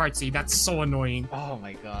duration of cart C. That's so annoying. Oh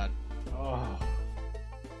my god. Oh.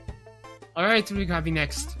 Alright, what are we having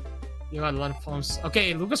next? You got a lot of forms.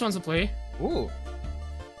 Okay, Lucas wants to play. Ooh.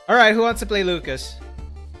 Alright, who wants to play Lucas?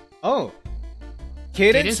 Oh.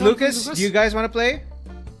 Cadence, Lucas, do you guys want to play?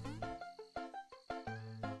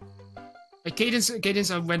 Cadence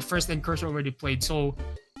went first and Cursor already played, so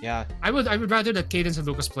yeah. I would rather that Cadence and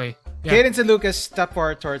Lucas play. Yeah. Cadence and Lucas step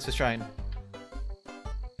forward towards the shrine.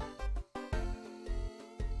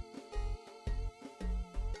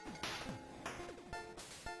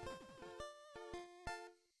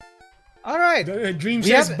 Alright. Dream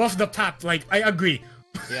says buff the pap, like, I agree.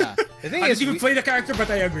 Yeah. The thing I is, didn't even play the character, but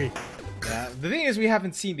I agree. Yeah. The thing is, we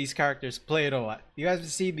haven't seen these characters play in a while. You guys have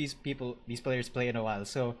seen these players play in a while,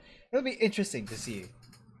 so it'll be interesting to see.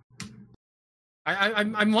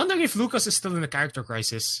 I'm wondering if Lucas is still in a character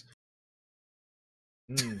crisis.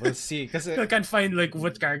 We'll see. Because I can't find like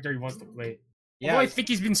what character he wants to play. yeah, Although I think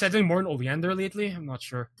he's been settling more on Oleander lately. I'm not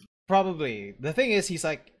sure. probably. The thing is,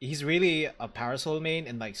 he's really a Parasol main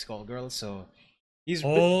and like Skullgirl, so he's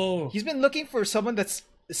been looking for someone that's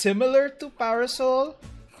similar to Parasol,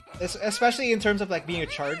 especially in terms of like being a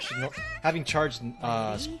charge, having charged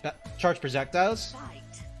charged projectiles.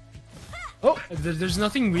 Oh, There's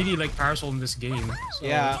nothing really like Parasol in this game, so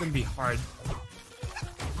Yeah. it's gonna be hard.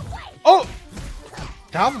 oh,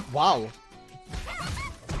 damn! Wow.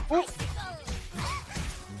 Oh.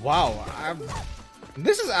 Wow.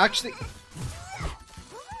 This is actually.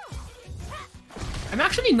 I'm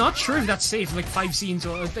actually not sure if that's safe. Like 5C into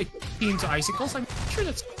like P into icicles. I'm not sure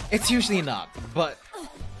that's. It's usually not, but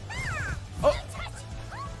oh,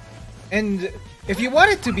 and if you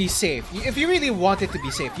want it to be safe, if you really want it to be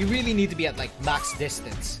safe, you really need to be at like max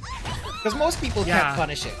distance, because most people Yeah. can't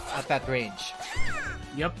punish it at that range.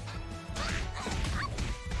 Yep.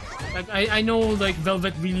 Like I know like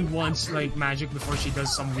Velvet really wants like magic before she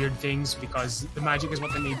does some weird things because the magic is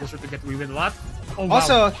what enables her to get away with a lot. Oh wow.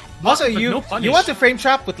 Also, But you no punish. you want to frame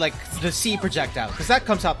trap with like the C projectile, because that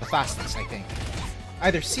comes out the fastest, I think.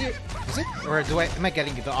 Either C, is it, or am I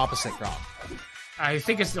getting the opposite wrong? I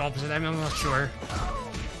think it's the opposite. I'm not sure.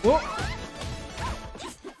 Oh,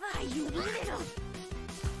 Ah, you little.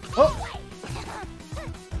 oh,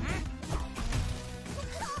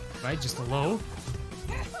 Right, just a low.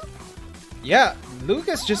 yeah.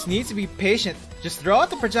 Lucas just needs to be patient. Just throw out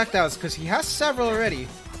the projectiles because he has several already.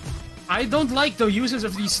 I don't like the uses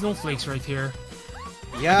of these snowflakes right here.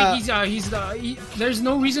 Yeah. I think there's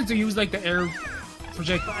no reason to use like the air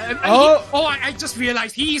projectile. I just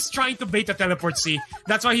realized he's trying to bait the teleport C.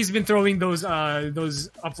 That's why he's been throwing those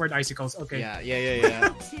upward icicles. Okay. Yeah.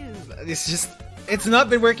 Two. It's not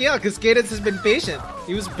been working out because Cadence has been patient.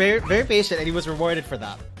 He was very, very patient and he was rewarded for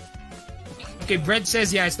that. Okay, Bread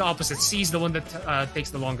says yeah, it's the opposite. C is the one that takes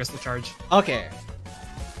the longest to charge. Okay.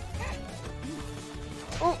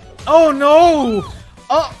 Oh no!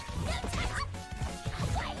 Oh!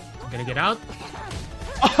 Gonna get out.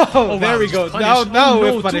 Oh, there wow, we just go. punish. Now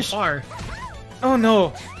no, with punish. too far. Oh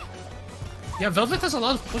no! Yeah, Velvet has a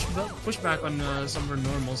lot of pushback on some of her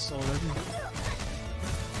normals. So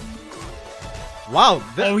Wow!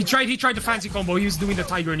 oh, he tried the fancy combo. He was doing the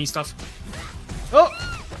tiger and stuff. Oh!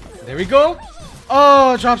 There we go!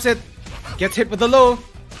 Oh, drops it! Gets hit with the low.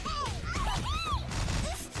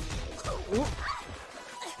 Ooh.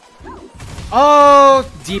 Oh,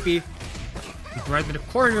 DP. Right in the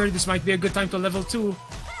corner. This might be a good time to level 2.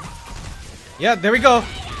 Yeah, there we go.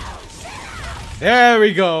 There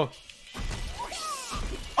we go.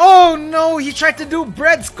 Oh no, he tried to do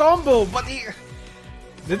Bread's combo, but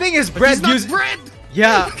the thing is, Bread He's not uses. Bread.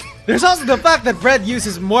 Yeah, there's also the fact that Bread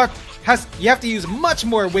uses more. You have to use much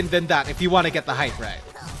more wind than that if you want to get the height right.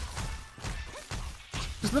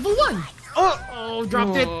 Just level 1. Oh,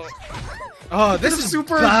 dropped it. Oh, this is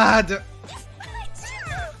super bad.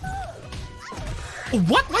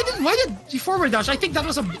 What? Why did he forward dash? I think that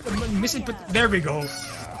was a missing. There we go.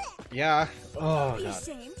 Yeah. Oh Be god.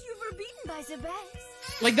 ashamed you were beaten by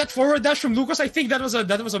Zebes. Like that forward dash from Lucas. I think that was a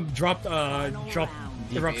drop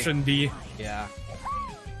eruption D. Yeah.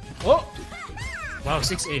 Oh. Wow,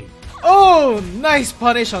 6A. Oh, nice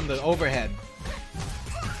punish on the overhead.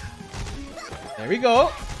 There we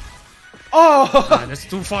go. Oh. That's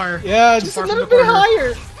too far. Yeah, Too just a far from little the bit corner.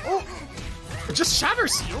 higher. Oh. Just shatter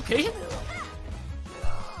C, okay?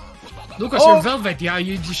 Lucas, Oh. you're Velvet. Yeah,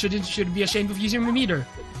 you should be ashamed of using your meter.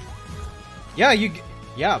 Yeah,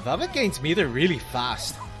 yeah, Velvet gains meter really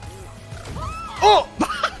fast. Oh!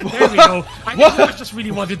 There we go. I think Lucas just really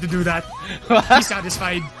wanted to do that. He's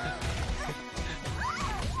satisfied.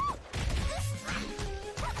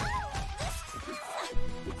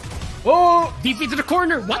 Oh! DP to the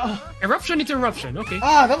corner. What? Eruption into eruption. Okay.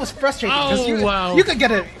 Ah, that was frustrating because Oh, wow. you could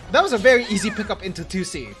get it. That was a very easy pickup into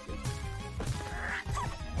 2C.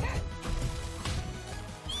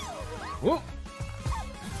 Whoa.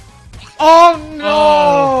 Oh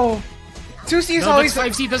no! 2C is always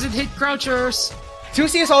 5C doesn't hit crouchers.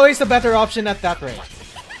 2C is always the better option at that range.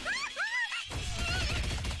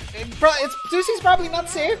 2C is probably not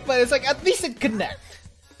safe, but it's like at least it connect.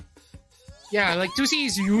 Yeah, like 2C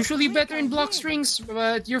is usually better in block strings,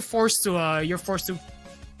 but you're forced to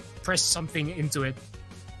press something into it.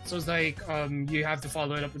 So it's like you have to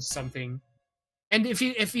follow it up with something. And if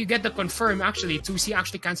you get the confirm, actually 2C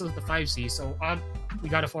actually cancels the 5C. So we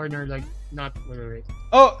got a foreigner like not wait.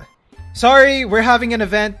 Oh, sorry, we're having an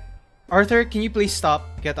event. Arthur, can you please stop?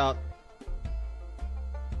 Get out.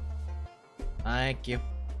 Thank you.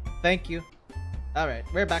 Thank you. Alright,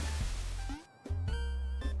 we're back.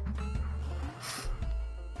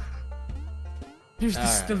 There's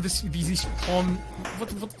still these palm.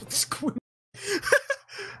 What is going?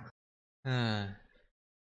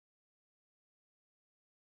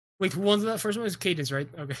 Wait, who won that first one? Is Cadence, right?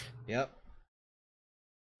 Okay. Yep.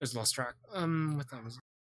 Just lost track. What time was it?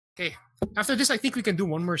 Okay. After this, I think we can do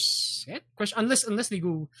one more set. Question, unless they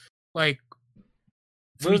go like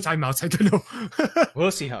 3 timeouts. I don't know.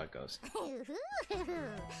 We'll see how it goes. Snuggles,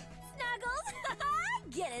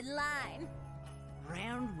 get in line.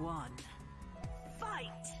 Round 1.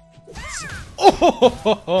 Fight.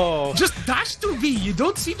 Oh! Just dash to B. You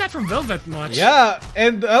don't see that from Velvet much. Yeah,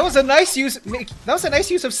 and that was a nice use. That was a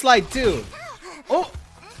nice use of slide too. Oh.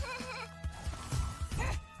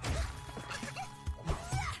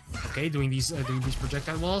 Okay, doing these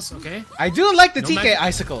projectile walls. Okay. I do like the No TK magic.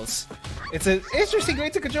 icicles. It's an interesting way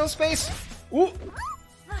to control space. Ooh.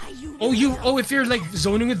 Oh, if you're like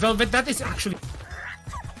zoning with Velvet, that is actually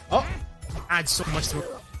Oh, adds so much to it.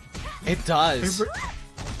 it does.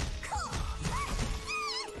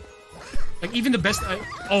 Like even the best.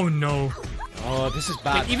 Oh no. Oh, this is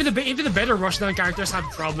bad. Like, even the better rushdown characters have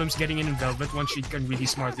problems getting in Velvet once she can really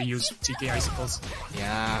smartly use TK icicles.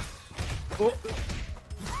 Yeah. Oh.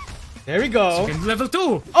 There we go. Okay, level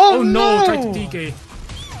 2. Oh, no! no! Tried to TK.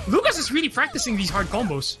 Lucas is really practicing these hard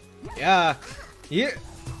combos. Yeah.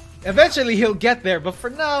 Eventually he'll get there, but for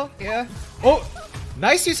now, yeah. Oh,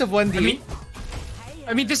 nice use of 1D.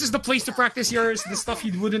 I mean, this is the place to practice the stuff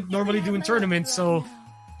you wouldn't normally do in tournaments. So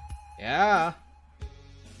Yeah.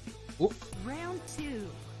 Ooh. Round 2.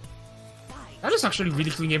 Fight. that is actually a really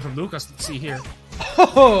clean game from Lucas. Let's see here.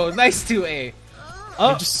 Oh, nice 2A. They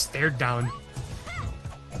Oh, just stared down.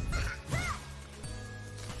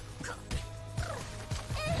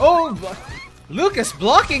 oh, Lucas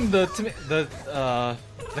blocking the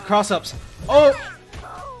cross ups. Oh,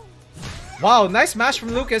 wow, nice mash from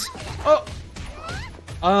Lucas. Oh,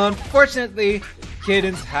 unfortunately,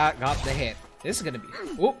 Cadence got the hit. This is gonna be.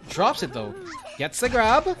 Oh, drops it though. Gets the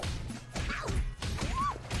grab.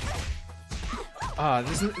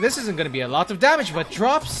 This isn't gonna be a lot of damage, but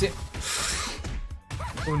drops it.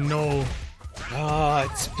 Oh no.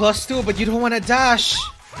 It's +2, but you don't want to dash.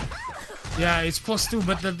 Yeah, it's +2,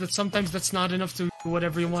 but sometimes that's not enough to do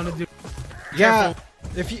whatever you want to do. Yeah,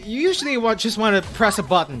 if you usually just want to press a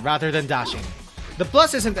button rather than dashing. The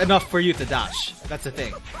plus isn't enough for you to dash. That's the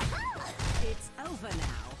thing. It's over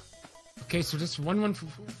now. Okay, so that's 1-1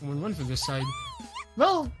 for this side.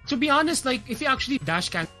 Well, to be honest, like if you actually dash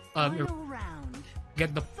can Final round.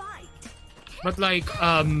 get the, Fight. but like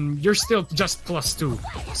you're still just +2,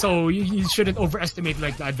 so you shouldn't overestimate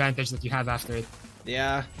like the advantage that you have after it.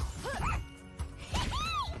 Yeah.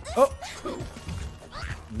 Oh,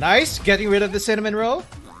 nice, getting rid of the cinnamon roll.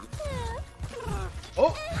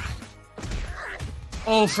 Oh,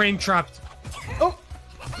 Oh, frame trapped. oh,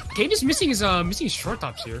 Kane is missing his short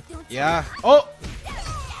tops here. yeah. Oh,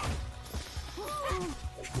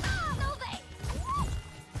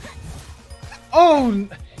 oh,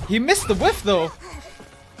 he missed the whiff though.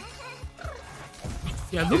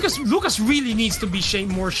 Yeah, Lucas really needs to be a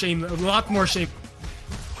lot more shame.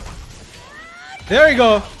 There we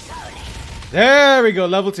go. There we go.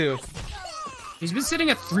 Level 2. He's been sitting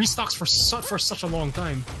at 3 stocks for such a long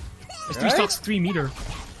time. His 3 Right? stocks 3 meter.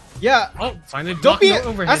 Yeah. Oh, finally Don't blocking be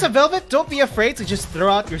overhead. as a Velvet. Don't be afraid to just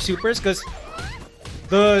throw out your supers, because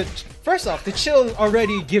first off, the chill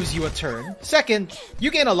already gives you a turn. Second,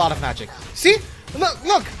 you gain a lot of magic. See, look,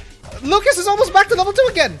 Lucas is almost back to level 2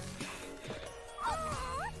 again.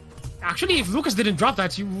 Actually, if Lucas didn't drop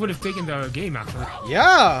that, he would have taken the game actually.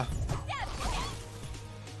 Yeah.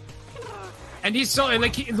 And he's so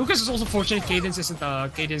like Lucas is also fortunate. Cadence doesn't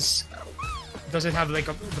have like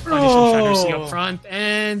the punish of Shadow C up front,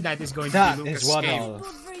 and that is going That to be Lucas' is one game. all. Good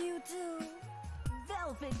for you two.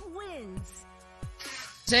 Velvet wins.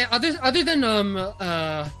 Say other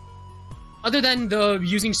than the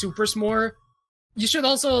using supers more, you should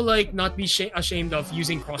also like not be ashamed of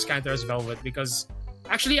using cross counter as Velvet, because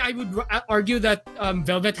actually I would argue that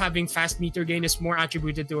Velvet having fast meter gain is more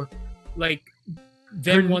attributed to like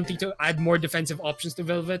them wanting to add more defensive options to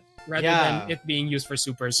Velvet rather than it being used for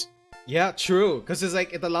supers. Yeah, true. Because it's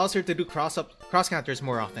like it allows her to do cross counters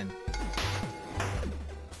more often.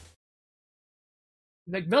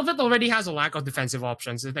 Like Velvet already has a lack of defensive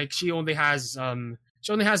options. Like she only has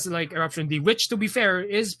like Eruption D, which to be fair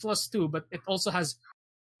is +2, but it also has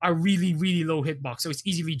a really low hitbox, so it's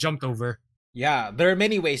easily jumped over. Yeah, there are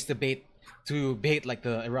many ways to bait like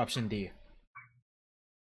the Eruption D.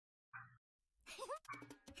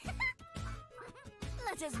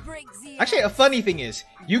 just breaks the Actually, a funny thing is,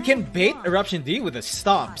 you can bait Eruption D with a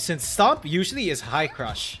Stomp, since Stomp usually is high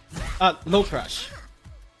crush. Low crush.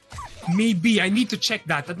 Maybe I need to check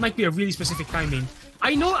that. That might be a really specific timing.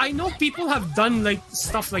 I know people have done like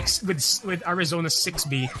stuff like with Arizona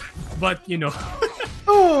 6B, but you know.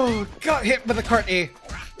 Oh, got hit with the cart A.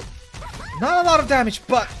 Not a lot of damage,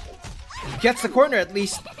 but gets the corner at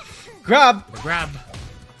least. Grab. Grab.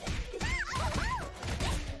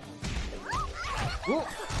 Ooh.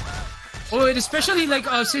 Oh, and especially like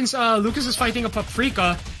since Lucas is fighting a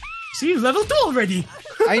Paprika. See, level 2 already.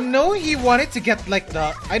 I know he wanted to get like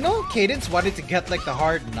the. I know Cadence wanted to get like the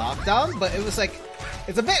hard knockdown, but it was like,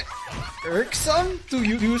 it's a bit irksome to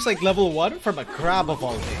use like level 1 from a crab of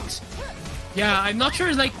all things. Yeah, I'm not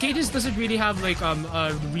sure. Like Cadence doesn't really have like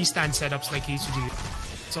restand setups like he used to do.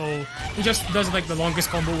 So he just does like the longest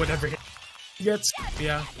combo, whatever he gets.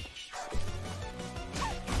 Yeah.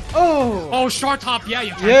 Oh, short hop. Yeah,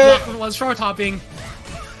 you can't Yeah. block while short hopping.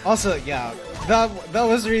 Also, yeah, that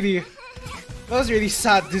was really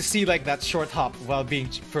sad to see like that short hop while being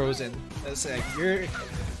frozen. It's like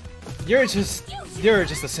you're just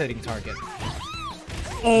a sitting target.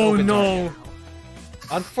 Oh Open no! target.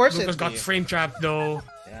 Unfortunately, Lucas got frame trapped though.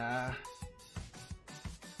 Yeah.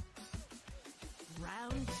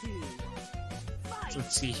 Round 2. So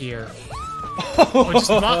let's see here. Oh, just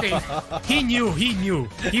blocking. He knew.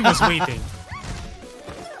 He was waiting.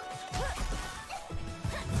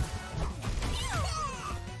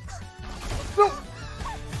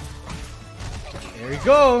 There we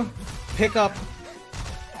go. Pick up.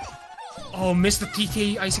 Oh, missed the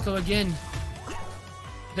TK Icicle again.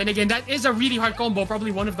 Then again, that is a really hard combo.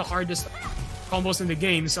 Probably one of the hardest combos in the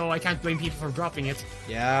game, so I can't blame people for dropping it.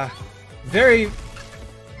 Yeah.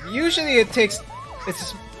 Usually it's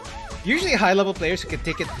usually high-level players who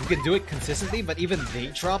can do it consistently, but even they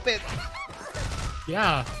drop it.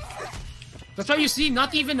 Yeah. That's why you see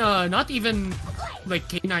not even like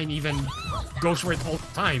K9 even goes for it all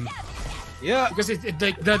the time. Yeah. Because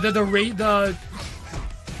the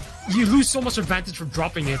you lose so much advantage from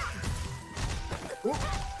dropping it. Ooh.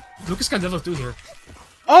 Lucas can level 2 here.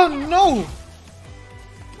 Oh no!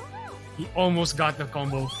 He almost got the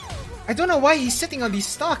combo. I don't know why he's sitting on these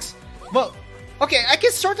stocks. Well, okay, I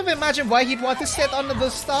can sort of imagine why he'd want to sit on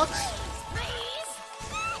those stocks.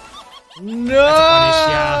 No! That's a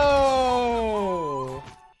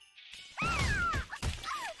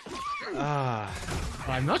punish, Ah.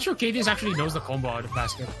 I'm not sure Cadence actually knows the combo out of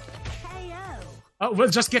basket. Oh, we'll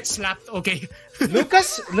just get slapped. Okay.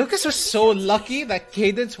 Lucas was so lucky that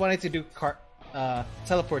Cadence wanted to do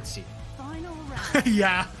teleport C. Final round.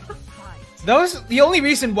 Yeah. That was the only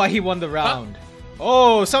reason why he won the round.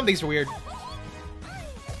 Oh, something's weird.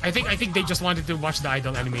 I think they just wanted to watch the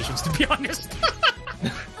idol animations, to be honest.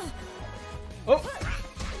 Oh.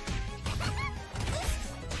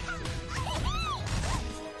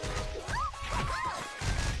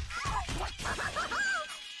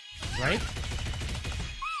 Right?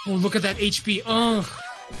 Oh, look at that HP. Oh.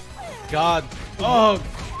 God. Oh.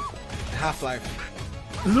 Half-Life.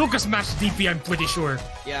 Lucas matched DP, I'm pretty sure.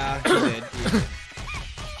 Yeah, he did.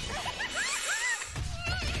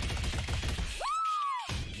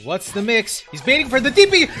 What's the mix? He's baiting for the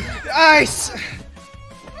DP! Ice!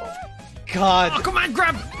 God. Oh, come on,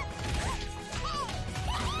 grab!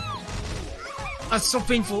 That's so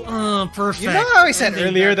painful. Oh, perfect. You know how I said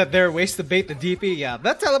earlier that there are ways to bait the DP? Yeah,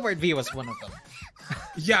 that teleport V was one of them.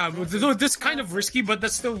 Yeah, this kind of risky, but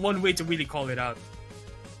that's still one way to really call it out.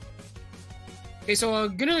 Okay, so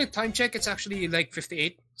gonna time check. It's actually like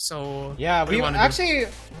 58. So yeah, we actually.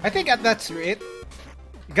 I think that's it.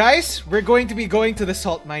 Guys, we're going to be going to the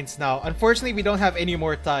salt mines now. Unfortunately, we don't have any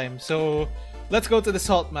more time, so let's go to the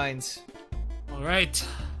salt mines. All right.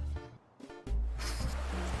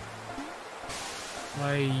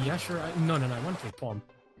 Yeah, sure. No. I want to play Pom.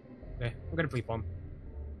 Okay, we're gonna play Pom.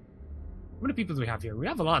 How many people do we have here? We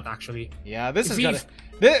have a lot, actually. Yeah, this is gonna.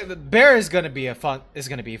 The bear is gonna be fun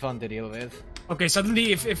to deal with. Okay,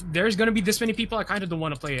 suddenly, if there's gonna be this many people, I kind of don't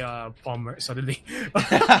want to play Pom suddenly.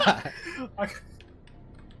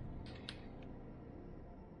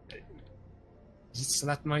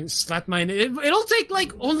 Slat mine. It'll take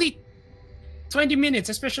like only 20 minutes,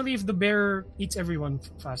 especially if the bear eats everyone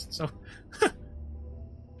fast. So.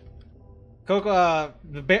 Coco,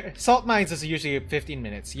 the bear salt mines is usually 15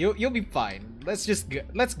 minutes. You'll be fine. Let's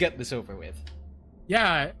get this over with.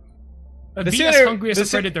 Yeah. The be as hungry as a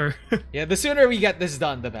predator. Yeah, the sooner we get this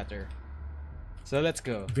done, the better. So let's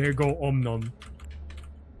go. There go Omnom.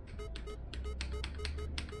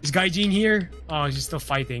 Is Gaijin here? Oh, he's still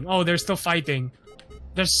fighting. Oh, they're still fighting.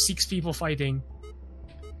 There's 6 people fighting.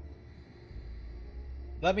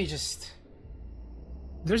 Let me just...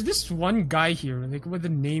 There's this one guy here, like with a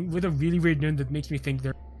really weird name that makes me think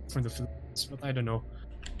they're from the Philippines, but I don't know.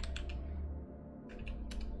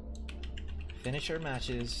 Finish our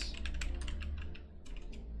matches.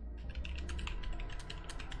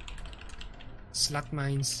 Slot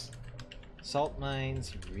mines. Salt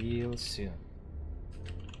mines real soon.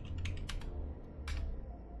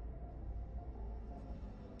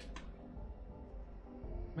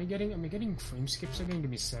 Am I getting frame skips again? Give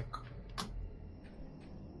me a sec.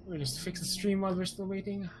 We'll just fix the stream while we're still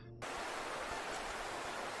waiting. Here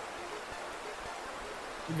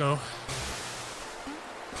we go.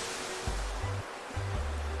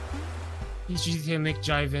 GTA, Nick,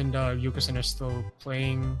 Jive, and Yukasan are still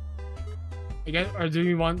playing. Again, or do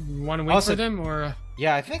you want to wait for them, or?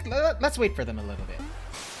 Yeah, I think let's wait for them a little bit.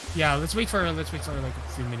 Yeah, let's wait for like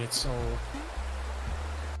a few minutes. So,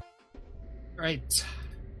 right.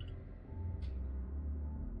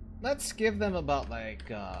 Let's give them about like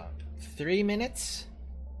 3 minutes.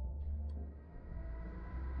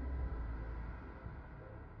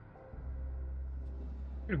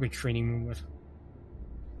 What a great training movement.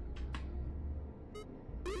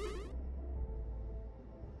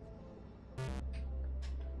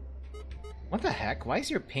 What the heck? Why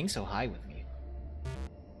is your ping so high with me?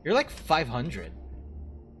 You're like 500.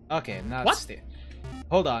 Okay, now what?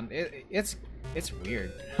 Hold on, it's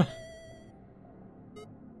weird.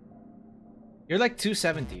 You're like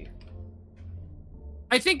 270.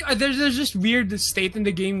 I think there's this weird state in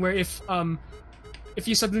the game where if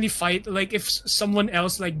you suddenly fight, like if someone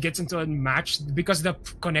else like gets into a match because the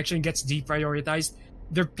connection gets deprioritized,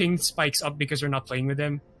 their ping spikes up because you're not playing with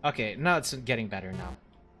them. Okay, now it's getting better now.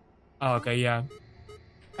 Oh, okay, yeah.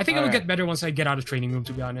 I think it will get better once I get out of training room,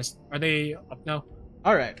 to be honest. Are they up now?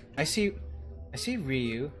 Alright, I see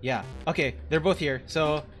Ryu. Yeah. Okay, they're both here.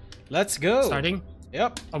 So let's go. Starting?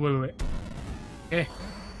 Yep. Oh, wait. Okay.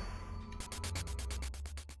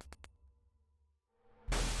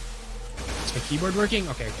 Is my keyboard working?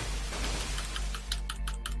 Okay.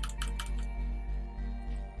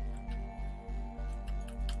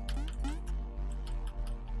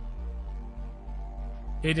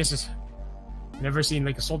 Hey, this is... I've never seen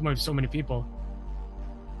like assault mode with so many people.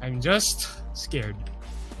 I'm just scared.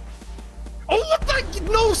 Oh, what the...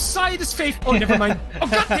 No side is fake! Oh, never mind. Oh,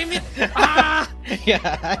 god damn it! Ah!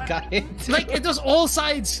 Yeah, I got it. Like, it does all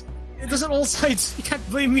sides. It does all sides. You can't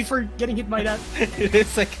blame me for getting hit by that.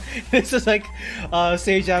 It's like... This is like...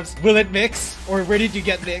 Sage Apps, will it mix? Or where did you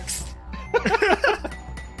get mixed?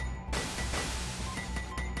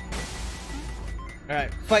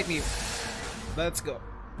 Alright, fight me. Let's go.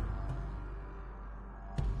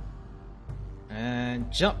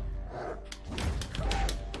 And jump.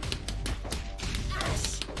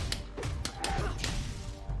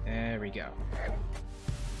 There we go.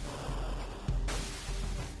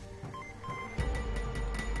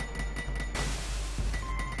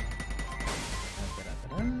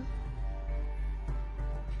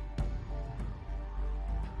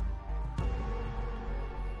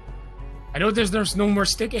 I know there's no more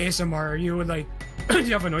stick ASMR. Are you like... Do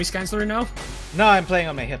you have a noise canceller now? No, I'm playing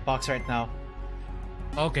on my hitbox right now.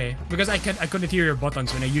 Okay, because I couldn't hear your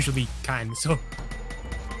buttons when I usually can, so...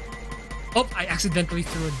 Oh, I accidentally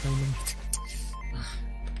threw a dynamite.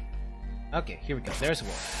 Okay, here we go. There's a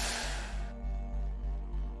wall.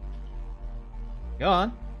 Go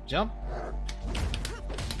on. Jump.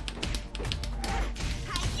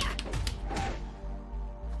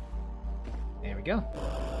 There we go.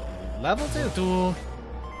 Level 2.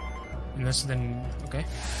 Unless then... Okay.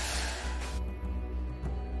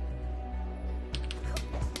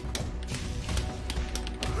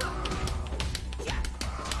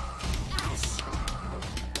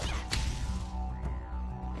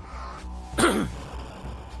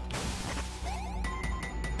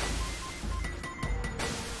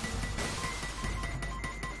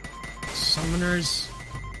 Summoners.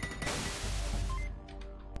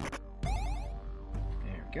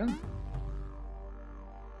 There we go.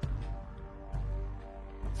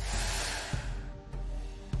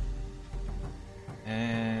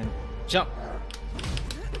 And jump.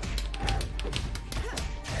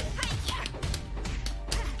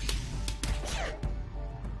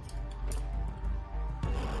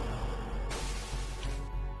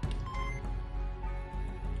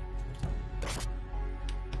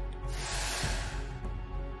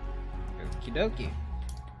 Okie dokie.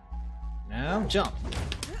 Now jump.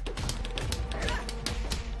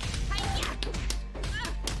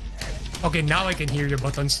 Okay, now I can hear your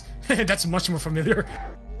buttons. That's much more familiar.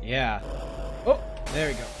 Yeah. Oh, there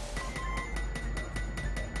we go.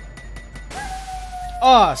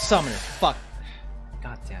 Oh, summoner. Fuck.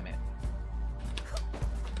 God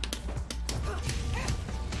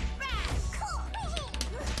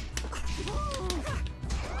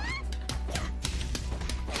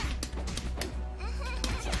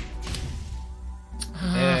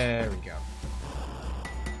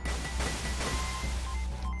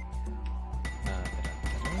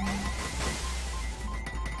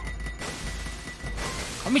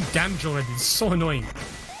How many damage already? It's so annoying.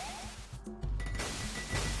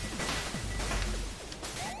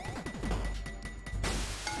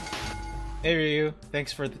 Hey Ryu,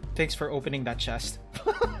 thanks for opening that chest.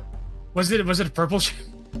 Was it a purple chest?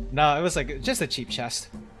 No, it was like just a cheap chest.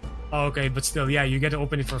 Oh, okay, but still, yeah, you get to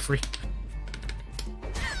open it for free.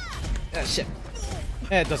 Ah, shit.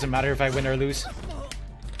 It doesn't matter if I win or lose.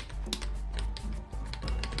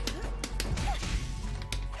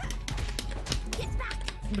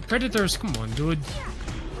 The predators, come on, dude.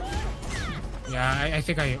 Yeah, I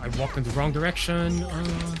think I walked in the wrong direction.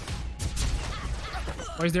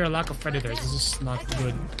 Why is there a lack of predators? This is not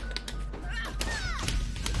good.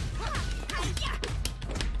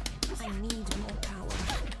 I need more power.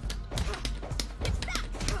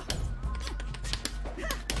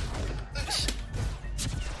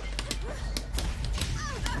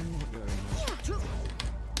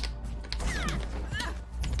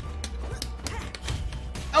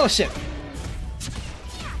 Oh shit!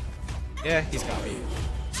 Yeah, he's got me.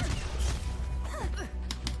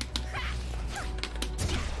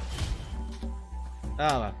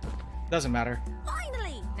 Oh, well. Doesn't matter.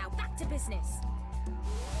 Finally! Now back to business.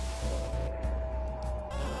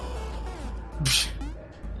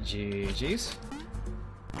 GG's.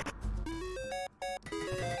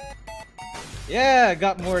 Yeah,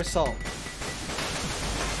 got more salt.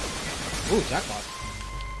 Ooh, jackpot.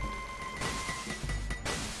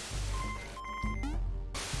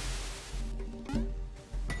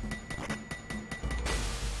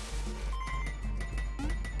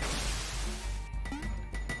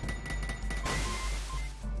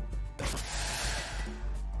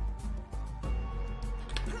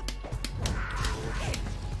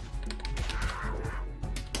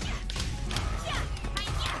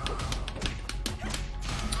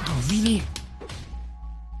 Oh, really?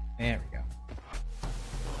 There we go.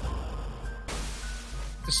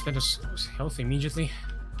 Just spend his health immediately.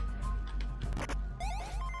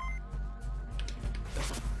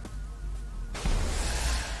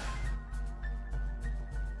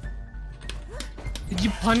 Did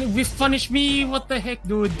you punish me? What the heck,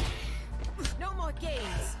 dude? No more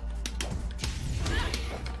games.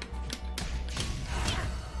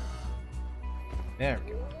 There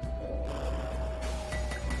we go.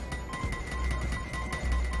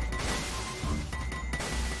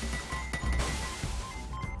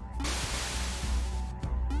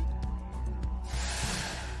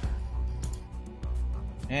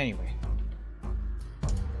 Anyway.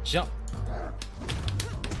 Jump.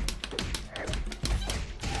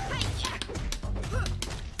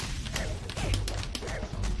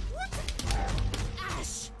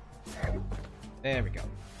 There we go.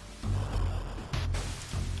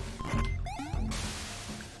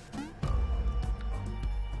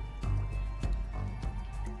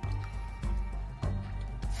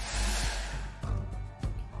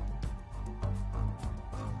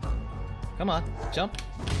 Come on, jump.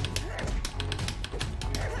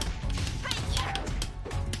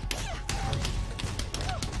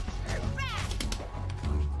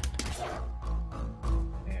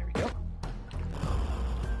 There we go.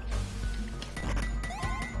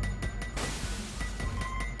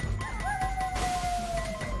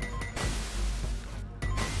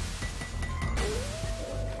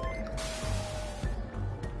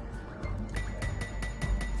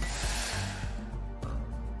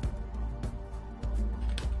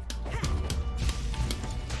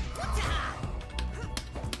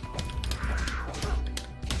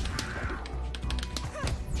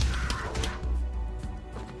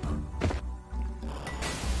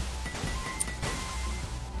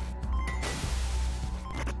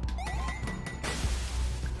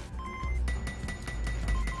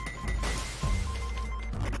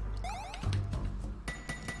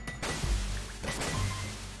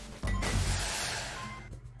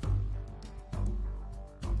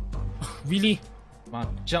 Really? Come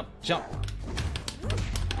on, jump, jump.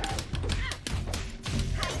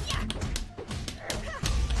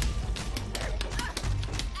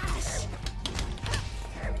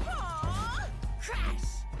 Aw,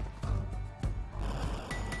 crash.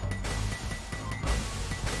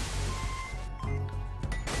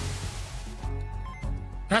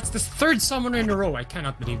 That's the third summoner in a row. I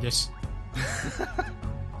cannot believe this.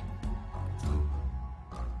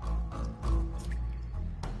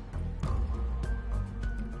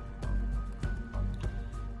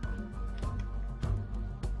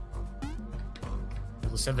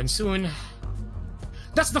 Level 7 soon.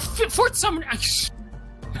 That's the fourth summoner.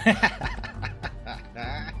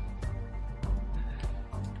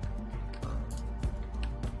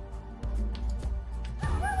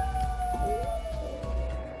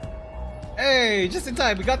 Hey, just in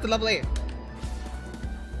time. We got to level 8.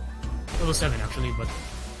 Level 7 actually, but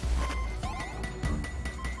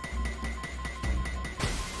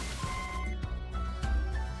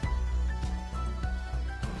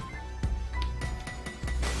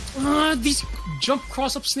these jump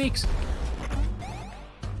cross-up snakes.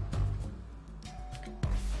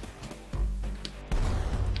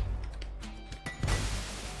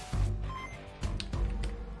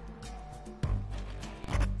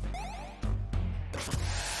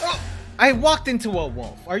 Oh, I walked into a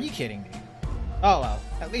wolf. Are you kidding me? Oh well,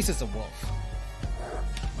 at least it's a wolf.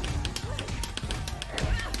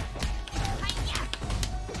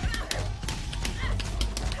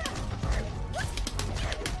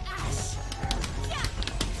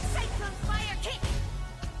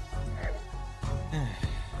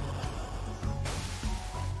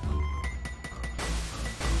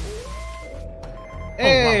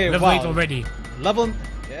 Hey, oh, wow. Level 8 already. Level,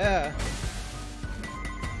 yeah.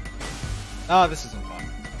 Oh, this isn't fun.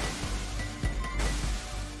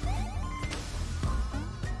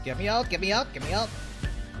 Get me out, get me out, get me out.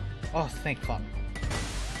 Oh, thank fuck.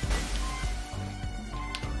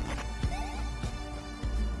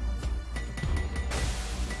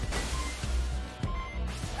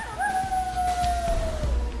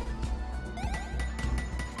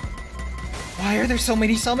 Why are there so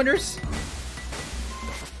many summoners?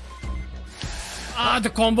 Ah, the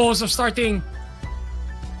combos are starting.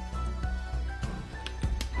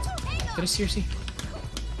 Did I seriously?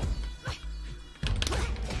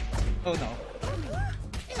 Oh no.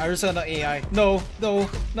 Arizona AI. No, no,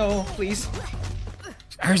 no, please.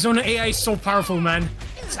 Arizona AI is so powerful, man.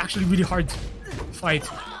 It's actually really hard to fight.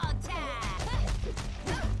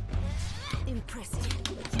 Impressive.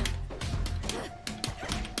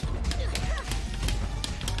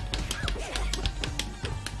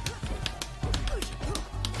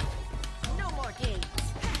 No more games.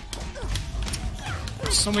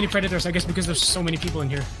 So many predators, I guess because there's so many people in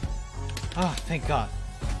here. Oh, thank God.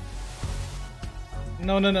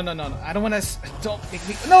 No, no, no, no, no, no. I don't want to. Don't make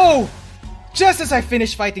me. No! Just as I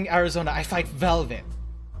finish fighting Arizona, I fight Velvet.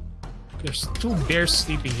 There's 2 bears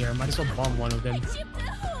sleeping here. Might as well bomb one of them.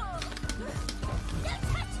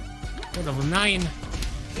 Oh, level 9.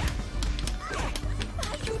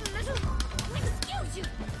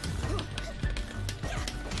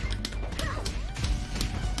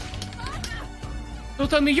 Don't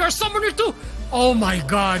tell me you're a summoner too! Oh my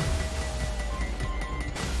god.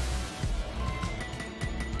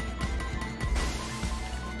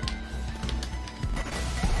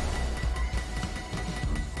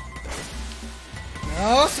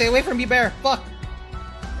 No, stay away from me, bear. Fuck.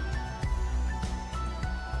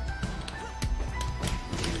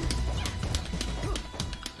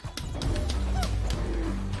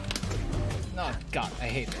 Oh God, I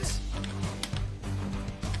hate this.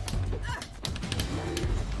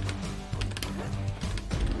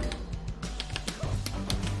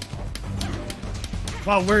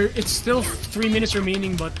 Wow, it's still 3 minutes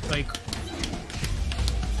remaining, but like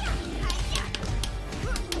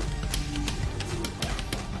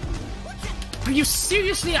are you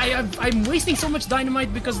seriously? I'm wasting so much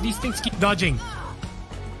dynamite because these things keep dodging.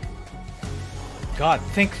 God,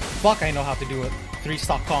 think fuck I know how to do it. 3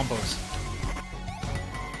 stock combos.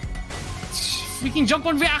 Freaking jump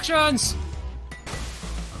on reactions!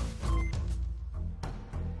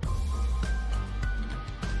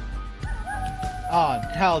 Oh,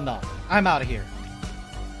 hell no. I'm out of here.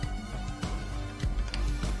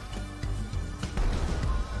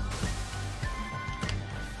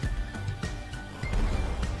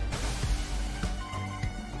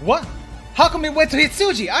 What? How come it went to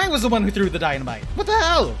Hitsuji? I was the one who threw the dynamite. What the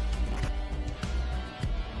hell?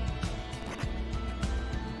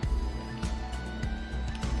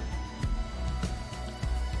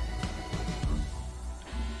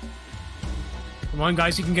 Come on,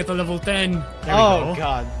 guys, you can get to level 10. There we go. Oh,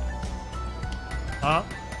 God.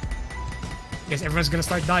 Guess everyone's gonna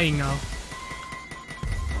start dying now.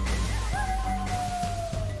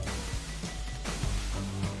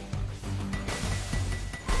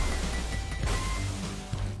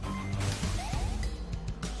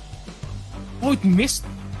 Oh, it missed.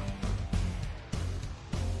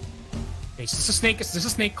 Okay, it's just a snake. It's just a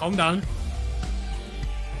snake. Calm down.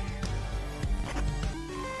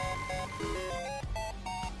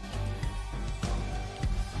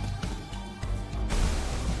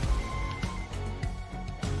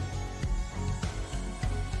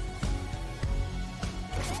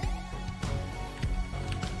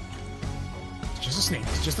 It's just a snake.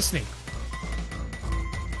 It's just a snake.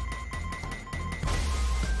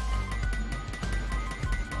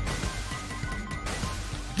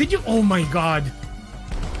 Did you? Oh my god.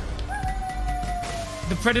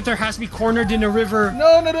 The predator has me cornered in a river.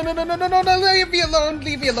 No, no, no, no, no, no, no, no, no, leave me alone,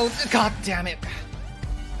 leave me alone. God damn it.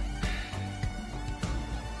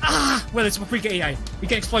 Ah! Well, it's Paprika AI. We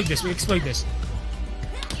can exploit this, we exploit this.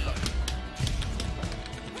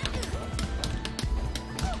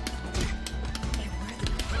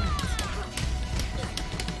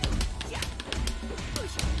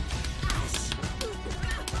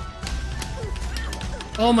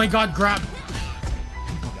 Oh my god, grab.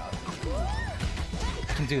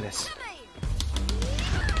 I can do this.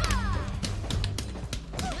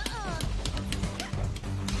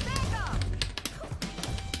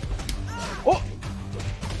 Oh!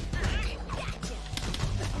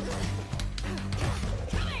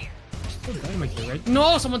 Still dynamite here, right?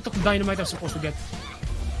 No! Someone took the dynamite I was supposed to get.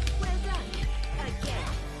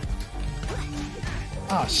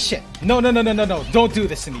 Oh shit. No, no, no, no, no, no. Don't do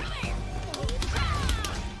this to me.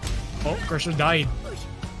 Oh, Crusher died.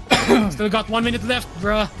 Still got 1 minute left,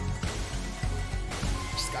 bruh.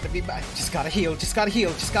 Just gotta be back. Just gotta heal. Just gotta heal.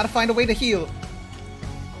 Just gotta find a way to heal.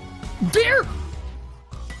 Bear!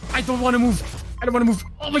 I don't want to move. I don't want to move.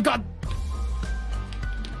 Oh my god.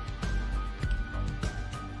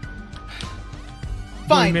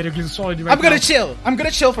 Fine. I'm gonna chill. I'm gonna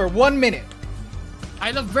chill for 1 minute. I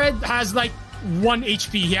Love Bread has like 1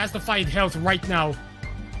 HP. He has to fight health right now.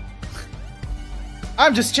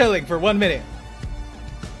 I'm just chilling for 1 minute.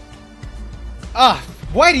 Ah,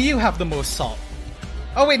 why do you have the most salt?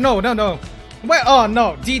 Oh wait, no, no, no. Wait, oh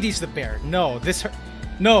no, DD's the bear. No, this hurt.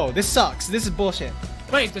 No, this sucks. This is bullshit.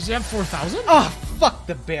 Wait, does he have 4,000? Ah, fuck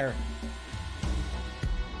the bear.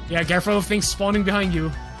 Yeah, careful of things spawning behind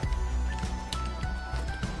you.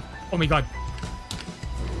 Oh my god.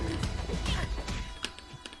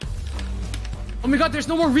 Oh my god, there's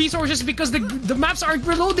no more resources because the maps aren't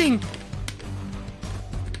reloading.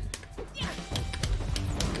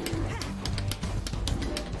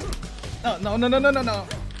 No, no, no, no, no, no, no.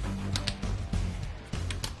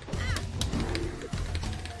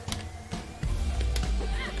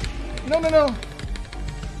 No, no, no.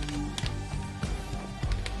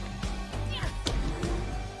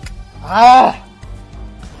 Ah!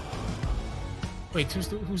 Wait,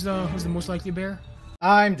 who's the most likely bear?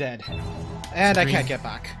 I'm dead. And I Green. can't get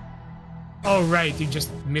back. Oh right, you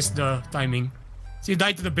just missed the timing. So you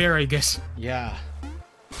died to the bear, I guess. Yeah.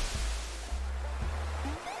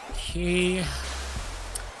 Okay.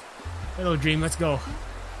 Hello, Dream. Let's go.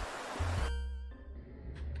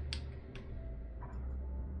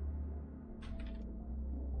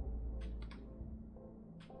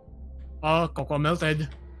 Oh, cocoa melted.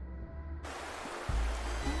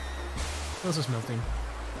 What else is melting?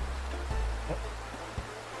 Oh.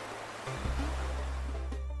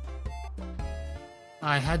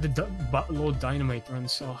 I had the low dynamite run,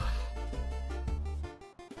 so...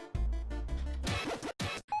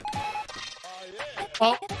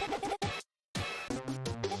 Oh!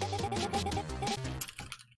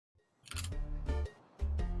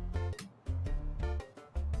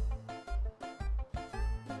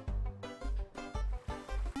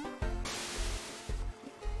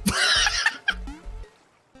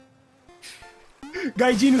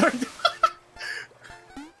 Gaijin Lord!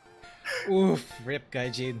 Oof, rip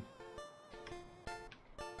Gaijin.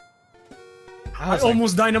 I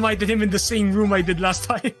almost dynamited him in the same room I did last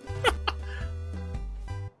time.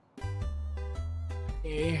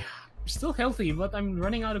 Okay. I'm still healthy, but I'm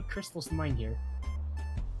running out of crystals to mine here.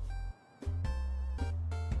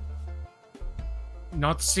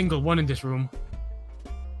 Not a single one in this room.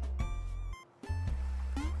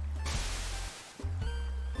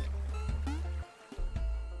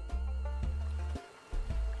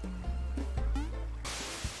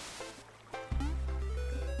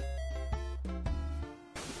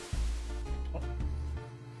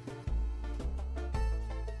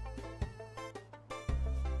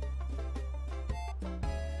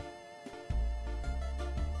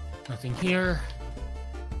 Nothing here.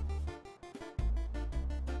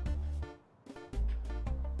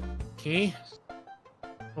 Okay.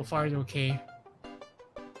 So far, it's okay.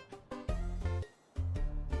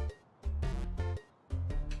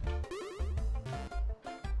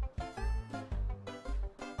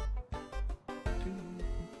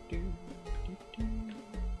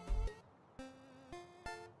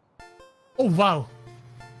 Oh, wow.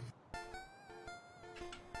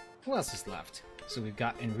 Who else is left? So we've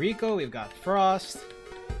got Enrico, we've got Frost,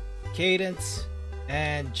 Cadence,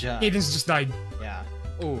 and Judd. Cadence just died. Yeah.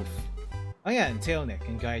 Oof. Oh yeah, and Tailnick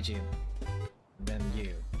and Gaijin. And then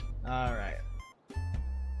you. Alright.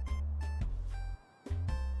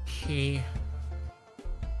 Okay.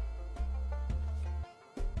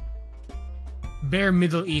 Bear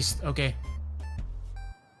Middle East. Okay.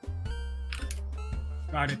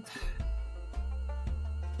 Got it.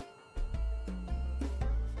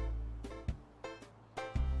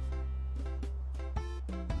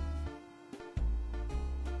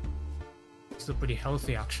 Still pretty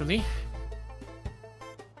healthy, actually.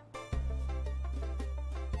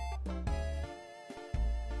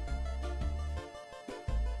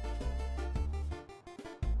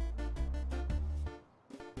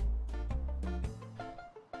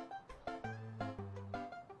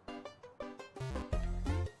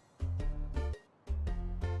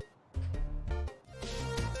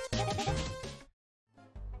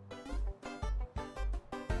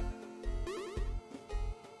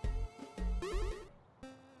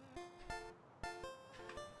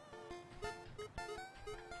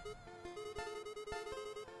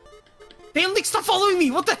 Damn, Nick, stop following me!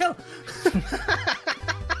 What the hell?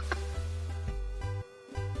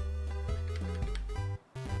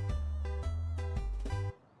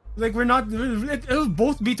 Like, we're not... It'll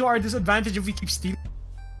both be to our disadvantage if we keep stealing.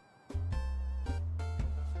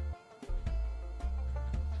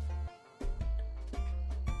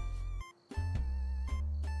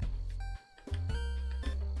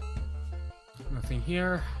 Nothing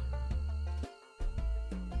here.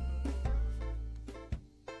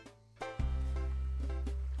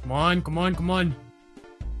 Come on, come on, come on.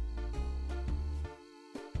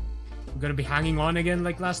 I'm gonna be hanging on again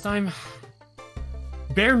like last time.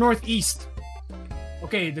 Bear Northeast.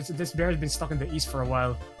 Okay, this bear has been stuck in the east for a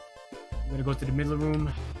while. I'm gonna go to the middle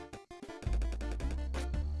room.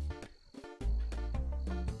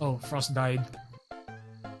 Oh, Frost died.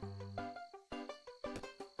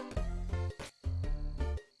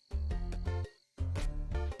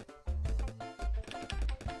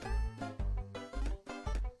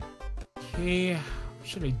 Okay, what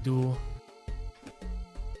should I do?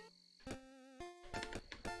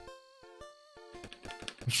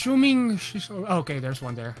 Assuming she's... Oh, okay, there's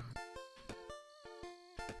one there.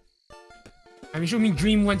 I'm assuming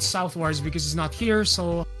Dream went southwards because it's not here,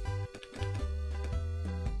 so...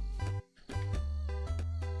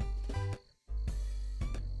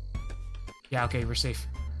 Yeah, okay, we're safe.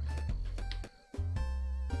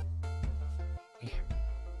 Okay.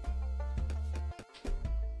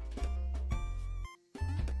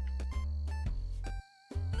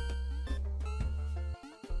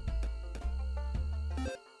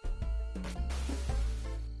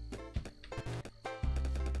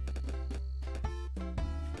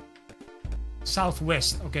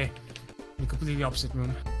 Southwest, okay. In the completely opposite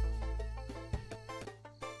room.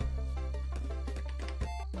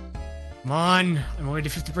 Come on, I'm already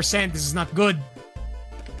 50%. This is not good.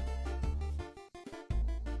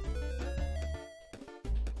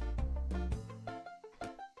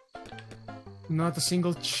 Not a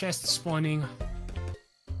single chest spawning.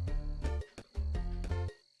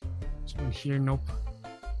 This one here, nope.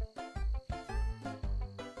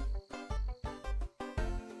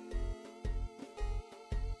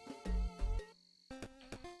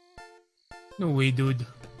 No way, dude.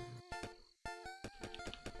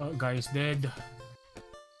 Oh, guy is dead.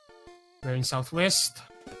 We're in southwest.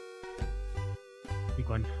 Big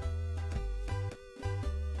one.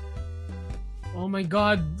 Oh my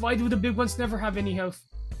god, why do the big ones never have any health?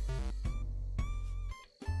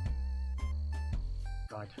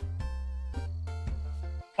 God.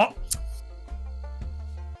 Oh!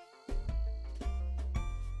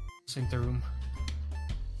 Center room.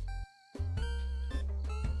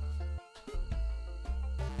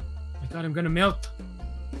 My god, I'm gonna melt.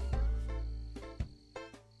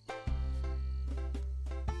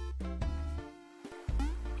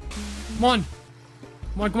 Come on!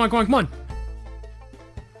 Come on, come on, come on, come on!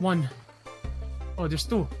 One. Oh, there's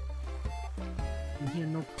two. In here,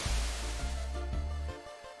 nope.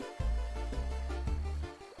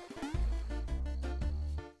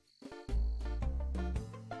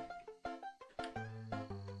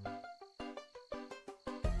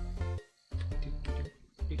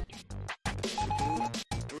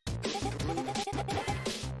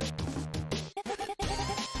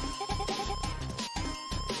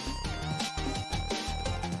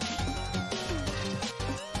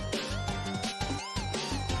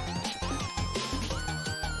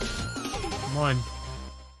 Come on.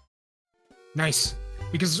 Nice.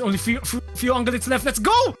 Because there's only few ungulates left. Let's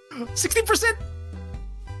go! 60%!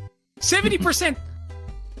 70%!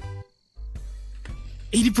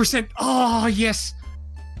 80%! Oh, yes!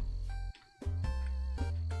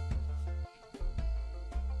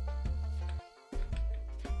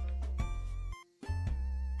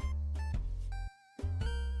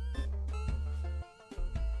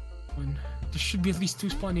 One. There should be at least 2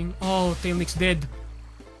 spawning. Oh, Tail Nick's dead.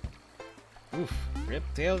 Oof. Rip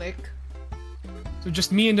Tail Nick. So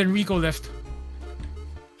just me and then Rico left.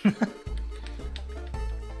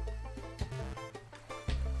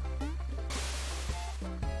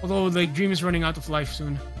 Although, like, Dream is running out of life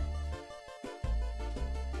soon.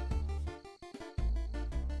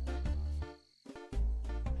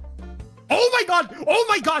 Oh my god! Oh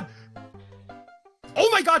my god! Oh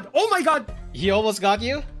my god! Oh my god! He almost got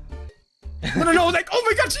you? No, like, oh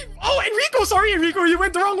my god, oh, Enrico, sorry, Enrico, you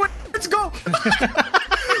went the wrong way. Let's go.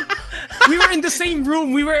 We were in the same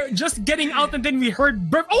room. We were just getting out and then we heard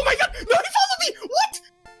burp. Oh my god, no, he followed me. What?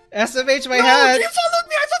 SMH my No, head. he followed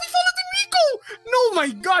me. I thought he followed Enrico. No, my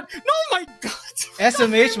god. No, my god.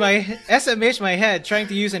 SMH my head, trying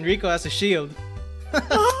to use Enrico as a shield.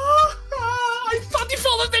 I thought he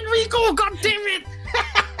followed Enrico. God damn it.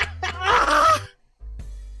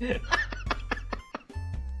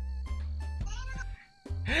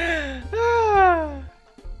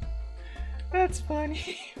 That's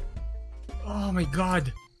funny. Oh my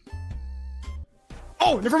god.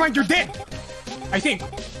 Oh, never mind, you're dead. I think.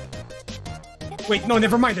 Wait, no,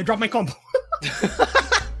 never mind. I dropped my combo.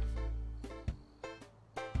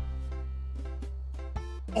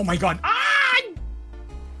 Oh my god. Ah!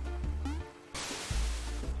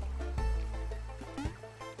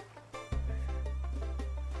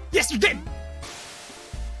 Yes, you did.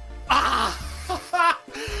 Ah!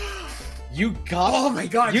 You got. Oh my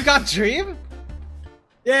god. You got Dream?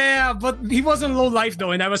 Yeah, but he wasn't low life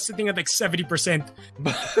though, and I was sitting at like 70%.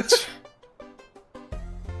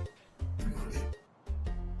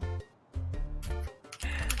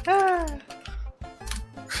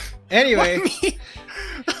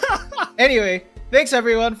 Anyway, thanks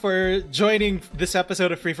everyone for joining this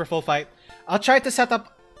episode of Free-For-Foal Fight.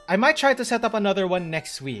 I might try to set up another one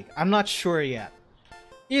next week. I'm not sure yet.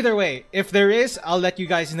 Either way, if there is, I'll let you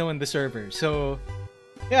guys know in the server. So,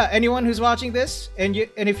 yeah, anyone who's watching this, and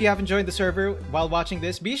if you haven't joined the server while watching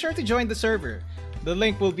this, be sure to join the server. The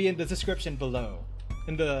link will be in the description below.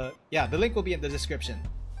 The link will be in the description.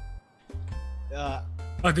 The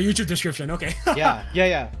YouTube description, okay.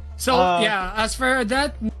 yeah. So, as for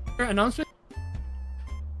that announcement,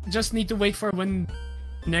 just need to wait for when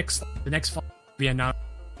the next fall will be announced.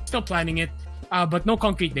 Still planning it, but no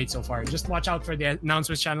concrete date so far. Just watch out for the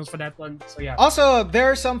announcements channels for that one. So yeah. Also,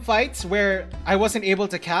 there are some fights where I wasn't able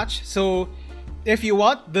to catch. So, if you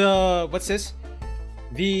want the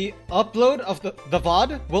the upload of the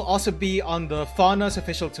VOD will also be on the Fauna's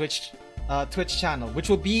official Twitch channel, which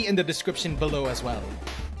will be in the description below as well.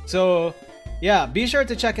 So, yeah, be sure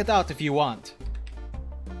to check it out if you want.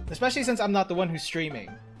 Especially since I'm not the one who's streaming.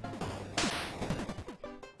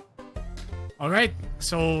 Alright,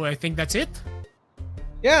 so I think that's it.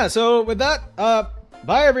 Yeah, so with that,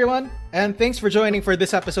 bye everyone, and thanks for joining for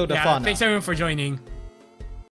this episode of Fauna. Thanks everyone for joining.